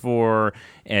day before,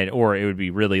 or it would be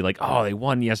really oh, they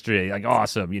won yesterday,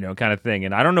 awesome, kind of thing.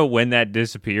 And I don't know when that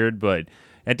disappeared, but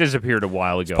it disappeared a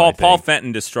while ago. Paul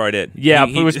Fenton destroyed it. Yeah,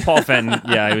 it was Paul Fenton.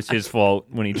 Yeah, it was his fault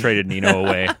when he traded Nino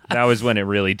away. That was when it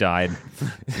really died.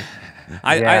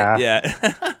 Yeah.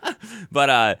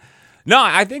 But no,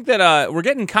 I think that we're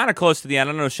getting kind of close to the end.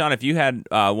 I don't know, Sean, if you had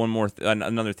one more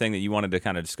another thing that you wanted to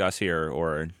kind of discuss here,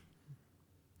 or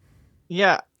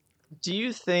Yeah. Do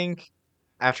you think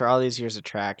after all these years of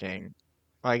tracking,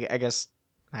 well, I guess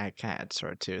I kind of had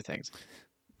sort of two things.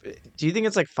 Do you think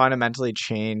it's like fundamentally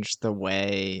changed the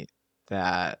way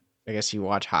that I guess you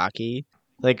watch hockey?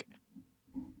 Like,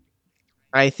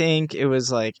 I think it was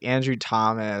like Andrew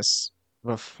Thomas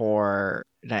before,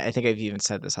 and I think I've even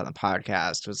said this on the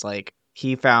podcast, was like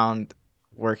he found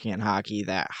working in hockey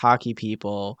that hockey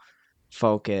people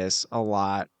focus a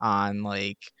lot on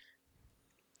like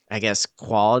I guess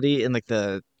quality and like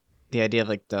the idea of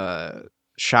like the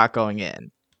shot going in,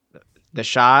 the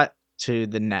shot to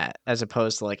the net, as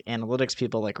opposed to like analytics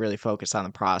people like really focus on the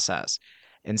process.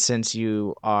 And since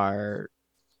you are,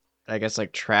 I guess,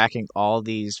 like tracking all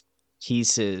these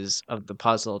pieces of the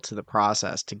puzzle to the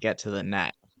process to get to the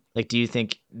net, like, do you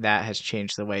think that has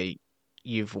changed the way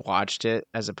you've watched it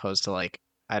as opposed to like,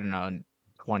 I don't know, in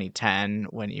 2010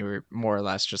 when you were more or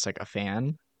less just like a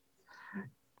fan?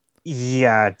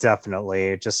 Yeah,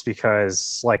 definitely. Just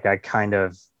because, like, I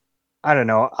don't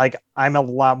know, like, I'm a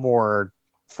lot more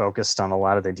focused on a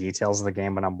lot of the details of the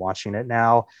game when I'm watching it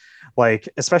now. Like,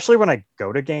 especially when I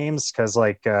go to games, because,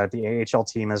 like, the AHL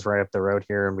team is right up the road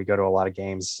here, and we go to a lot of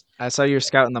games. I saw you were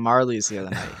scouting the Marlies the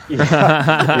other night.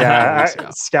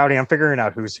 Scouting. I'm figuring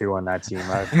out who's who on that team.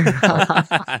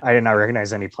 I did not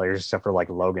recognize any players except for, like,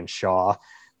 Logan Shaw.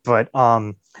 But,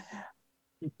 but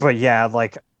yeah,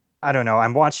 like, I don't know.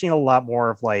 I'm watching a lot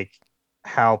more of like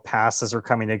how passes are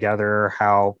coming together,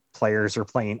 how players are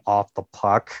playing off the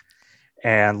puck,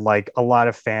 and like a lot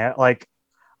of I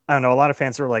don't know, a lot of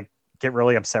fans are like get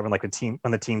really upset when like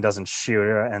the team doesn't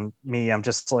shoot, and me, I'm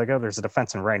just like, oh, there's a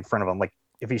defenseman right in front of him. Like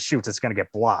if he shoots, it's gonna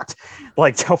get blocked.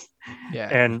 Like, Yeah.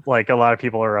 and like a lot of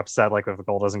people are upset like if a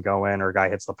goal doesn't go in or a guy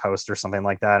hits the post or something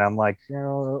like that. I'm like, you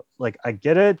know, like I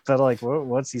get it, but like,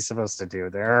 what's he supposed to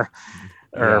do there?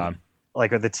 Or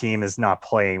like if the team is not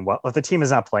playing well,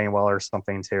 or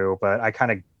something too. But I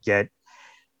kind of get,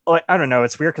 like, I don't know,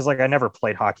 it's weird because like I never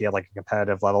played hockey at like a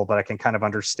competitive level, but I can kind of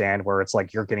understand where it's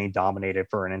like you're getting dominated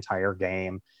for an entire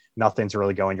game, nothing's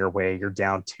really going your way, you're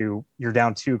down two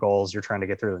goals, you're trying to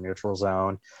get through the neutral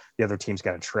zone, the other team's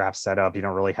got a trap set up, you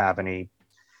don't really have any.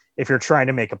 If you're trying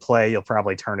to make a play, you'll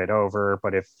probably turn it over,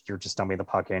 but if you're just dumping the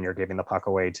puck in, you're giving the puck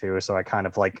away too. So I kind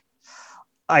of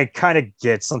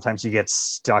get, sometimes you get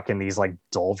stuck in these like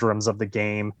doldrums of the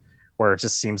game where it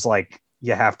just seems like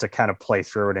you have to kind of play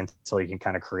through it until you can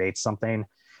kind of create something.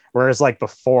 Whereas like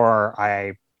before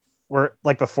I'd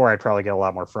probably get a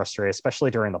lot more frustrated, especially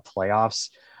during the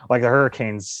playoffs. Like the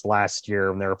Hurricanes last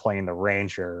year when they were playing the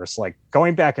Rangers, like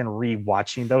going back and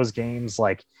re-watching those games,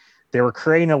 like they were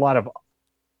creating a lot of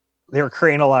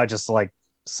just like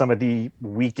some of the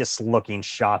weakest looking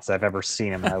shots I've ever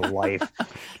seen in my life.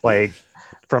 Like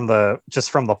from the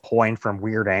point, from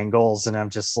weird angles, and I'm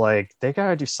just like, they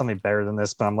gotta do something better than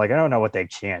this. But I'm like, I don't know what they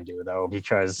can do though,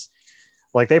 because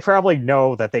like they probably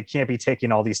know that they can't be taking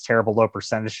all these terrible low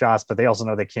percentage shots, but they also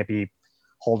know they can't be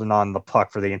holding on the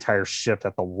puck for the entire shift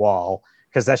at the wall,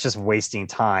 because that's just wasting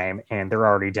time, and they're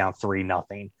already down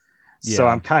 3-0. Yeah. So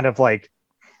I'm kind of like,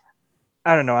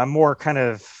 I don't know, I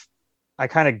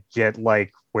kind of get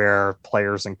like where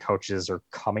players and coaches are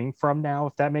coming from now,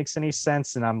 if that makes any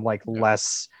sense. And I'm like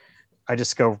less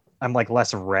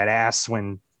red ass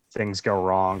when things go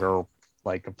wrong or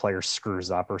like a player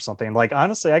screws up or something. Like,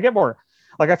 honestly, I feel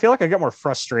like I get more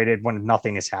frustrated when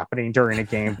nothing is happening during a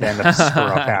game than if a screw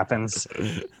up happens.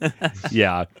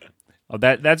 Yeah. Oh,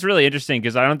 that's really interesting,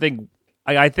 because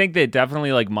I think that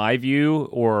definitely, like, my view,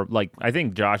 or like I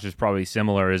think Josh is probably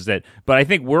similar, is that, but I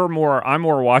think I'm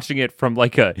more watching it from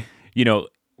like a, you know,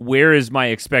 where is my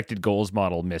expected goals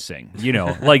model missing? You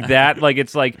know, like that, like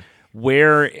it's like,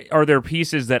 where are there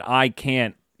pieces that I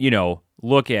can't, you know,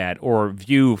 look at or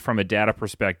view from a data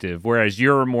perspective, whereas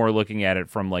you're more looking at it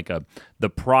from like the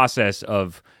process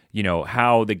of, you know,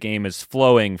 how the game is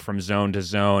flowing from zone to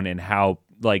zone, and how,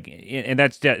 like, and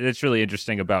that's really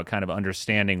interesting about kind of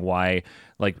understanding why,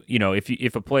 like, you know, if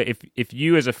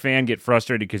you as a fan get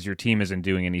frustrated because your team isn't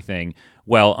doing anything,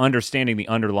 well, understanding the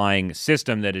underlying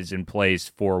system that is in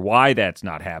place for why that's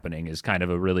not happening is kind of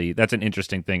that's an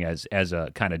interesting thing as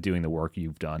a kind of doing the work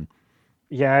you've done.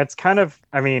 Yeah, it kind of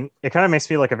makes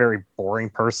me like a very boring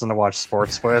person to watch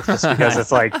sports with, just because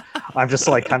it's like I'm just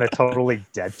like kind of totally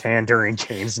deadpan during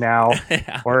games now.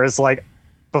 Yeah. Whereas like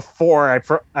before,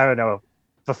 I don't know,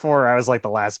 before I was like the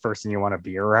last person you want to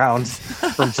be around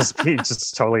from just being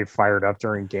just totally fired up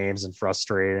during games and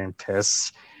frustrated and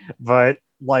pissed. But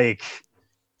like,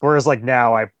 whereas like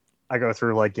now I go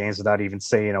through like games without even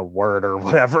saying a word or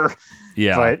whatever.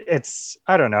 Yeah. But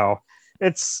I don't know.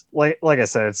 It's like I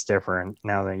said, it's different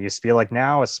now than it used to be. Like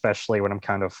now, especially when I'm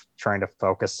kind of trying to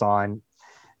focus on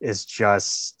is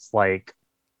just like,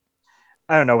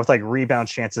 I don't know, with like rebound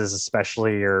chances,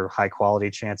 especially, or high quality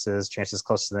chances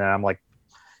close to that. I'm like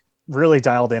really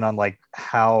dialed in on like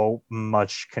how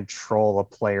much control a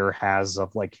player has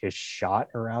of like his shot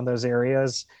around those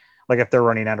areas. Like if they're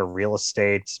running out of real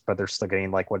estate, but they're still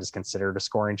getting like what is considered a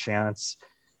scoring chance.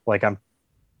 Like I'm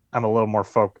a little more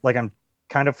like I'm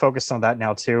kind of focused on that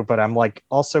now too, but I'm like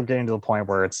also getting to the point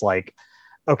where it's like,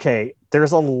 okay,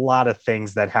 there's a lot of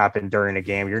things that happen during a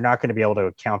game. You're not going to be able to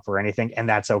account for anything, and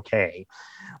that's okay.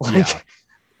 Like,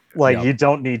 Yep. you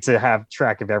don't need to have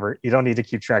track of you don't need to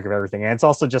keep track of everything. And it's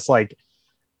also just like,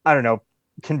 I don't know,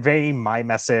 conveying my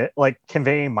message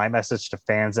to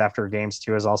fans after games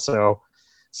too is also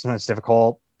sometimes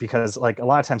difficult, because like a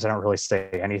lot of times I don't really say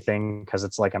anything, because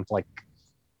it's like,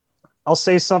 I'll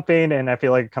say something and I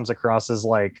feel like it comes across as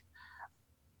like,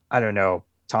 I don't know,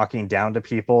 talking down to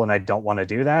people, and I don't want to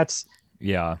do that.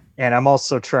 Yeah. And I'm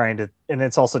also trying to, and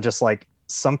it's also just like,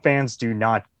 some fans do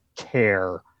not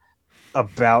care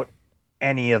about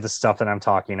any of the stuff that I'm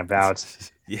talking about.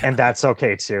 Yeah. And that's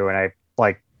okay too. And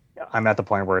I'm at the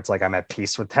point where it's like, I'm at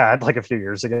peace with that, like a few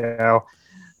years ago.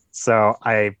 So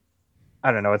I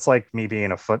don't know. It's like me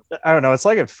being I don't know. It's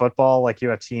like in football, like you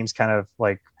have teams kind of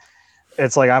like,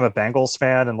 it's like I'm a Bengals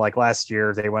fan, and like last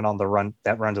year they went on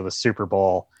that run to the Super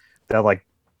Bowl that like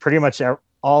pretty much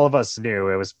all of us knew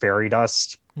it was fairy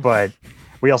dust, but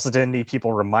we also didn't need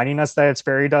people reminding us that it's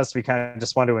fairy dust. We kind of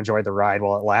just want to enjoy the ride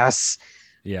while it lasts.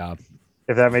 Yeah.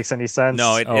 If that makes any sense.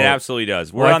 No, it absolutely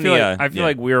does. We're Well, on I feel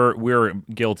like we're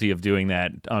guilty of doing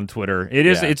that on Twitter.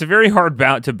 It's a very hard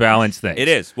to balance things. It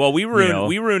is. Well, we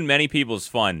ruin many people's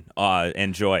fun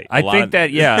and joy. I think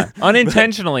that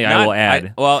unintentionally I will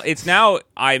add. It's now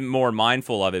I'm more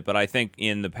mindful of it, but I think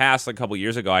in the past, a couple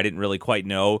years ago, I didn't really quite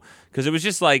know, because it was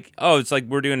just like, oh, it's like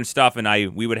we're doing stuff, and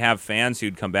we would have fans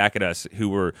who'd come back at us who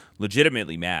were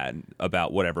legitimately mad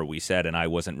about whatever we said, and I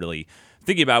wasn't really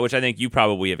thinking about, which I think you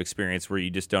probably have experienced, where you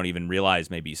just don't even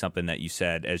realize maybe something that you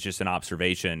said as just an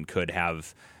observation could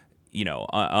have,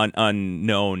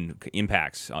 unknown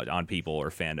impacts on people or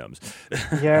fandoms.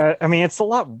 Yeah, I mean, it's a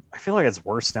lot. I feel like it's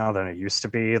worse now than it used to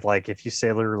be. Like if you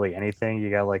say literally anything, you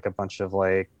got a bunch of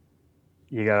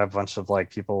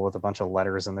people with a bunch of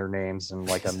letters in their names and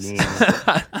like a meme,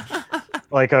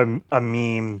 like a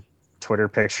meme Twitter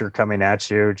picture coming at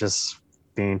you, just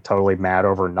being totally mad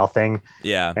over nothing.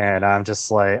 Yeah. And I'm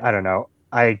just like, I don't know.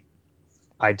 I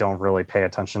don't really pay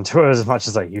attention to it as much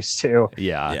as I used to.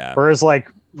 Yeah. Whereas like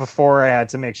before, I had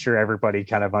to make sure everybody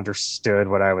kind of understood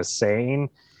what I was saying.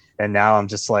 And now I'm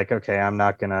just like, okay,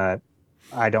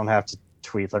 I don't have to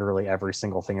tweet literally every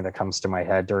single thing that comes to my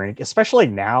head especially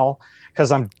now,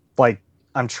 because I'm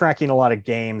tracking a lot of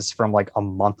games from like a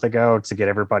month ago to get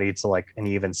everybody to like an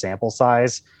even sample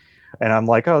size. And I'm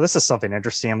like, oh, this is something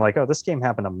interesting. I'm like, oh, this game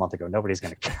happened a month ago. Nobody's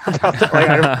going to care about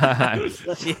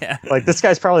that. Like, this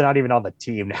guy's probably not even on the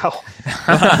team now.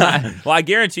 Well, I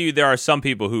guarantee you there are some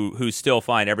people who still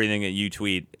find everything that you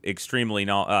tweet extremely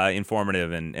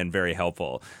informative and very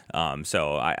helpful.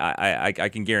 So I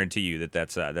can guarantee you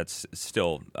that's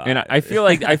still. And I feel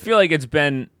like it's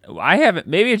been.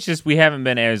 Maybe it's just we haven't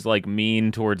been as like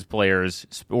mean towards players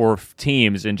or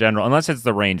teams in general, unless it's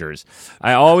the Rangers.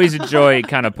 I always enjoy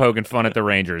kind of poking fun at the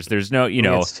Rangers. There's no,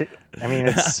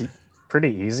 it's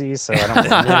pretty easy, so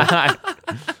I don't.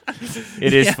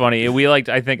 It is funny.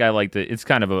 I think I liked it. It's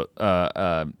kind of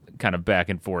a kind of back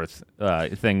and forth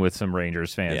thing with some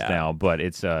Rangers fans now, but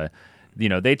it's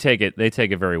they take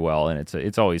it very well, and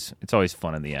it's always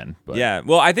fun in the end. But. Yeah.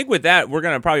 Well, I think with that, we're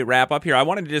going to probably wrap up here. I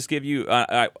wanted to just give you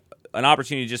an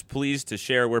opportunity, just please, to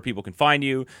share where people can find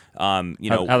you. How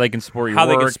they can support your work.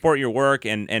 They can support your work,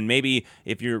 and maybe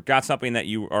if you've got something that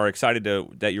you are excited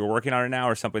that you're working on now,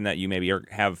 or something that you maybe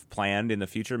have planned in the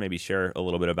future, maybe share a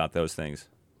little bit about those things.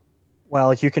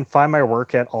 Well, you can find my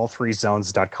work at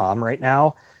all3zones.com right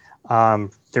now.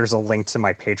 There's a link to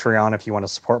my Patreon if you want to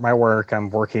support my work. I'm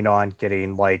working on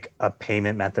getting like a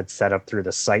payment method set up through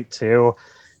the site too,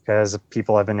 because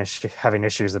people have been having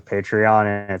issues with Patreon,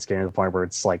 and it's getting to the point where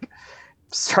it's like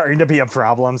starting to be a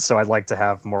problem. So I'd like to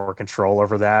have more control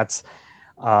over that.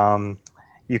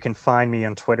 You can find me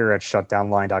on Twitter at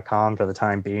shutdownline.com for the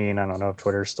time being. I don't know if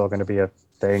Twitter's still going to be a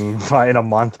thing in a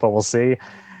month, but we'll see.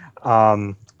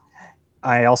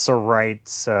 I also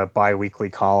write a bi-weekly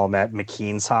column at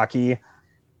McKean's Hockey.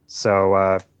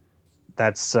 So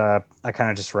that's I kind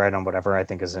of just write on whatever I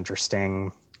think is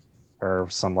interesting, or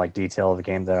some like detail of the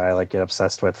game that I like get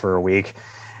obsessed with for a week.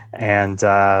 And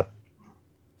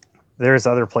there's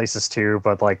other places too,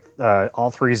 but like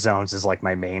all three zones is like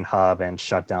my main hub, and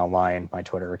Shutdown Line, my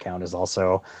Twitter account, is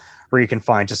also where you can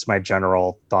find just my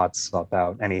general thoughts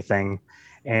about anything.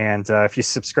 And if you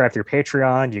subscribe through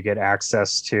Patreon, you get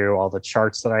access to all the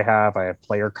charts that I have. I have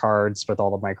player cards with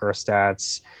all the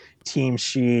microstats, team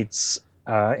sheets,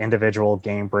 individual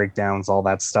game breakdowns, all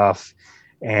that stuff.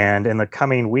 And in the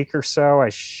coming week or so, I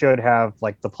should have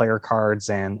like the player cards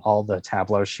and all the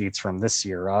Tableau sheets from this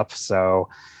year up. So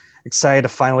excited to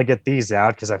finally get these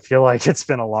out, because I feel like it's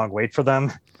been a long wait for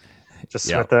them.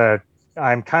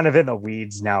 I'm kind of in the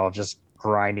weeds now of just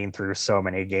grinding through so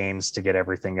many games to get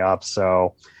everything up.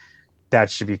 So that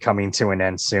should be coming to an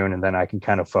end soon, and then I can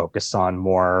kind of focus on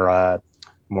more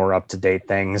up to date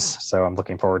things. So I'm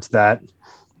looking forward to that.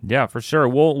 Yeah, for sure.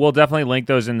 We'll definitely link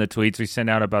those in the tweets we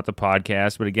send out about the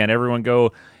podcast. But again, everyone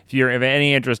go, if you have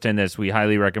any interest in this, we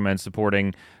highly recommend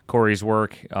supporting Corey's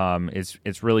work.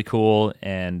 It's really cool,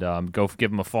 and go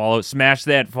give him a follow. Smash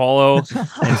that follow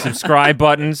and subscribe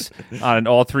buttons on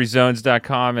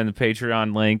all3zones.com and the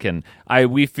Patreon link. And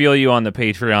we feel you on the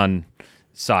Patreon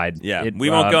side. Yeah, we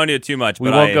won't go into it too much.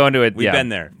 We won't go into it. We've been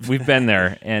there. We've been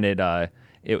there, and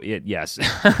yes.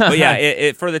 But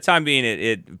yeah, for the time being,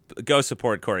 it go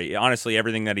support Corey. Honestly,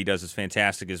 everything that he does is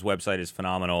fantastic. His website is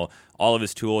phenomenal. All of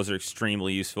his tools are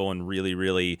extremely useful and really,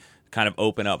 really kind of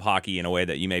open up hockey in a way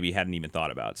that you maybe hadn't even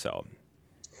thought about. So,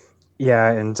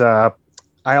 yeah, and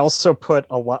I also put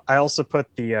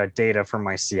the data from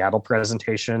my Seattle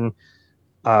presentation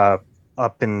up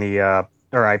in the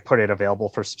or I put it available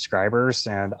for subscribers,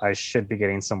 and I should be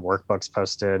getting some workbooks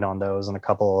posted on those in a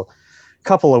couple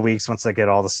of weeks once I get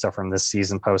all the stuff from this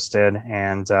season posted.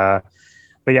 And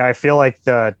but yeah, I feel like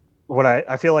the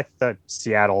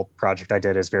Seattle project I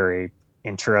did is very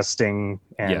interesting,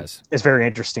 and it's very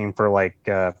interesting for like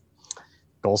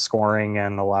goal scoring,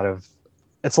 and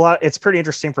it's pretty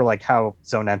interesting for like how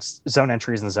zone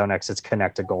entries and zone exits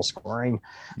connect to goal scoring.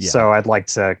 So I'd like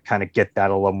to kind of get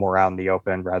that a little more out in the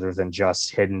open rather than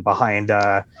just hidden behind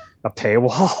a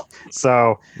paywall.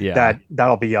 So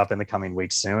that'll be up in the coming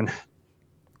weeks soon.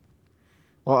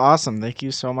 Well, awesome. Thank you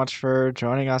so much for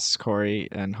joining us, Corey,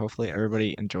 and hopefully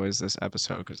everybody enjoys this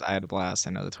episode, because I had a blast.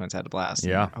 I know the Twins had a blast.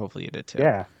 Yeah. And hopefully you did too.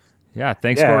 Yeah.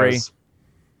 Thanks, Corey.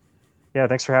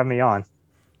 Thanks for having me on.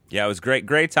 Yeah, it was great.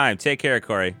 Great time. Take care,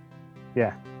 Corey.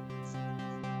 Yeah.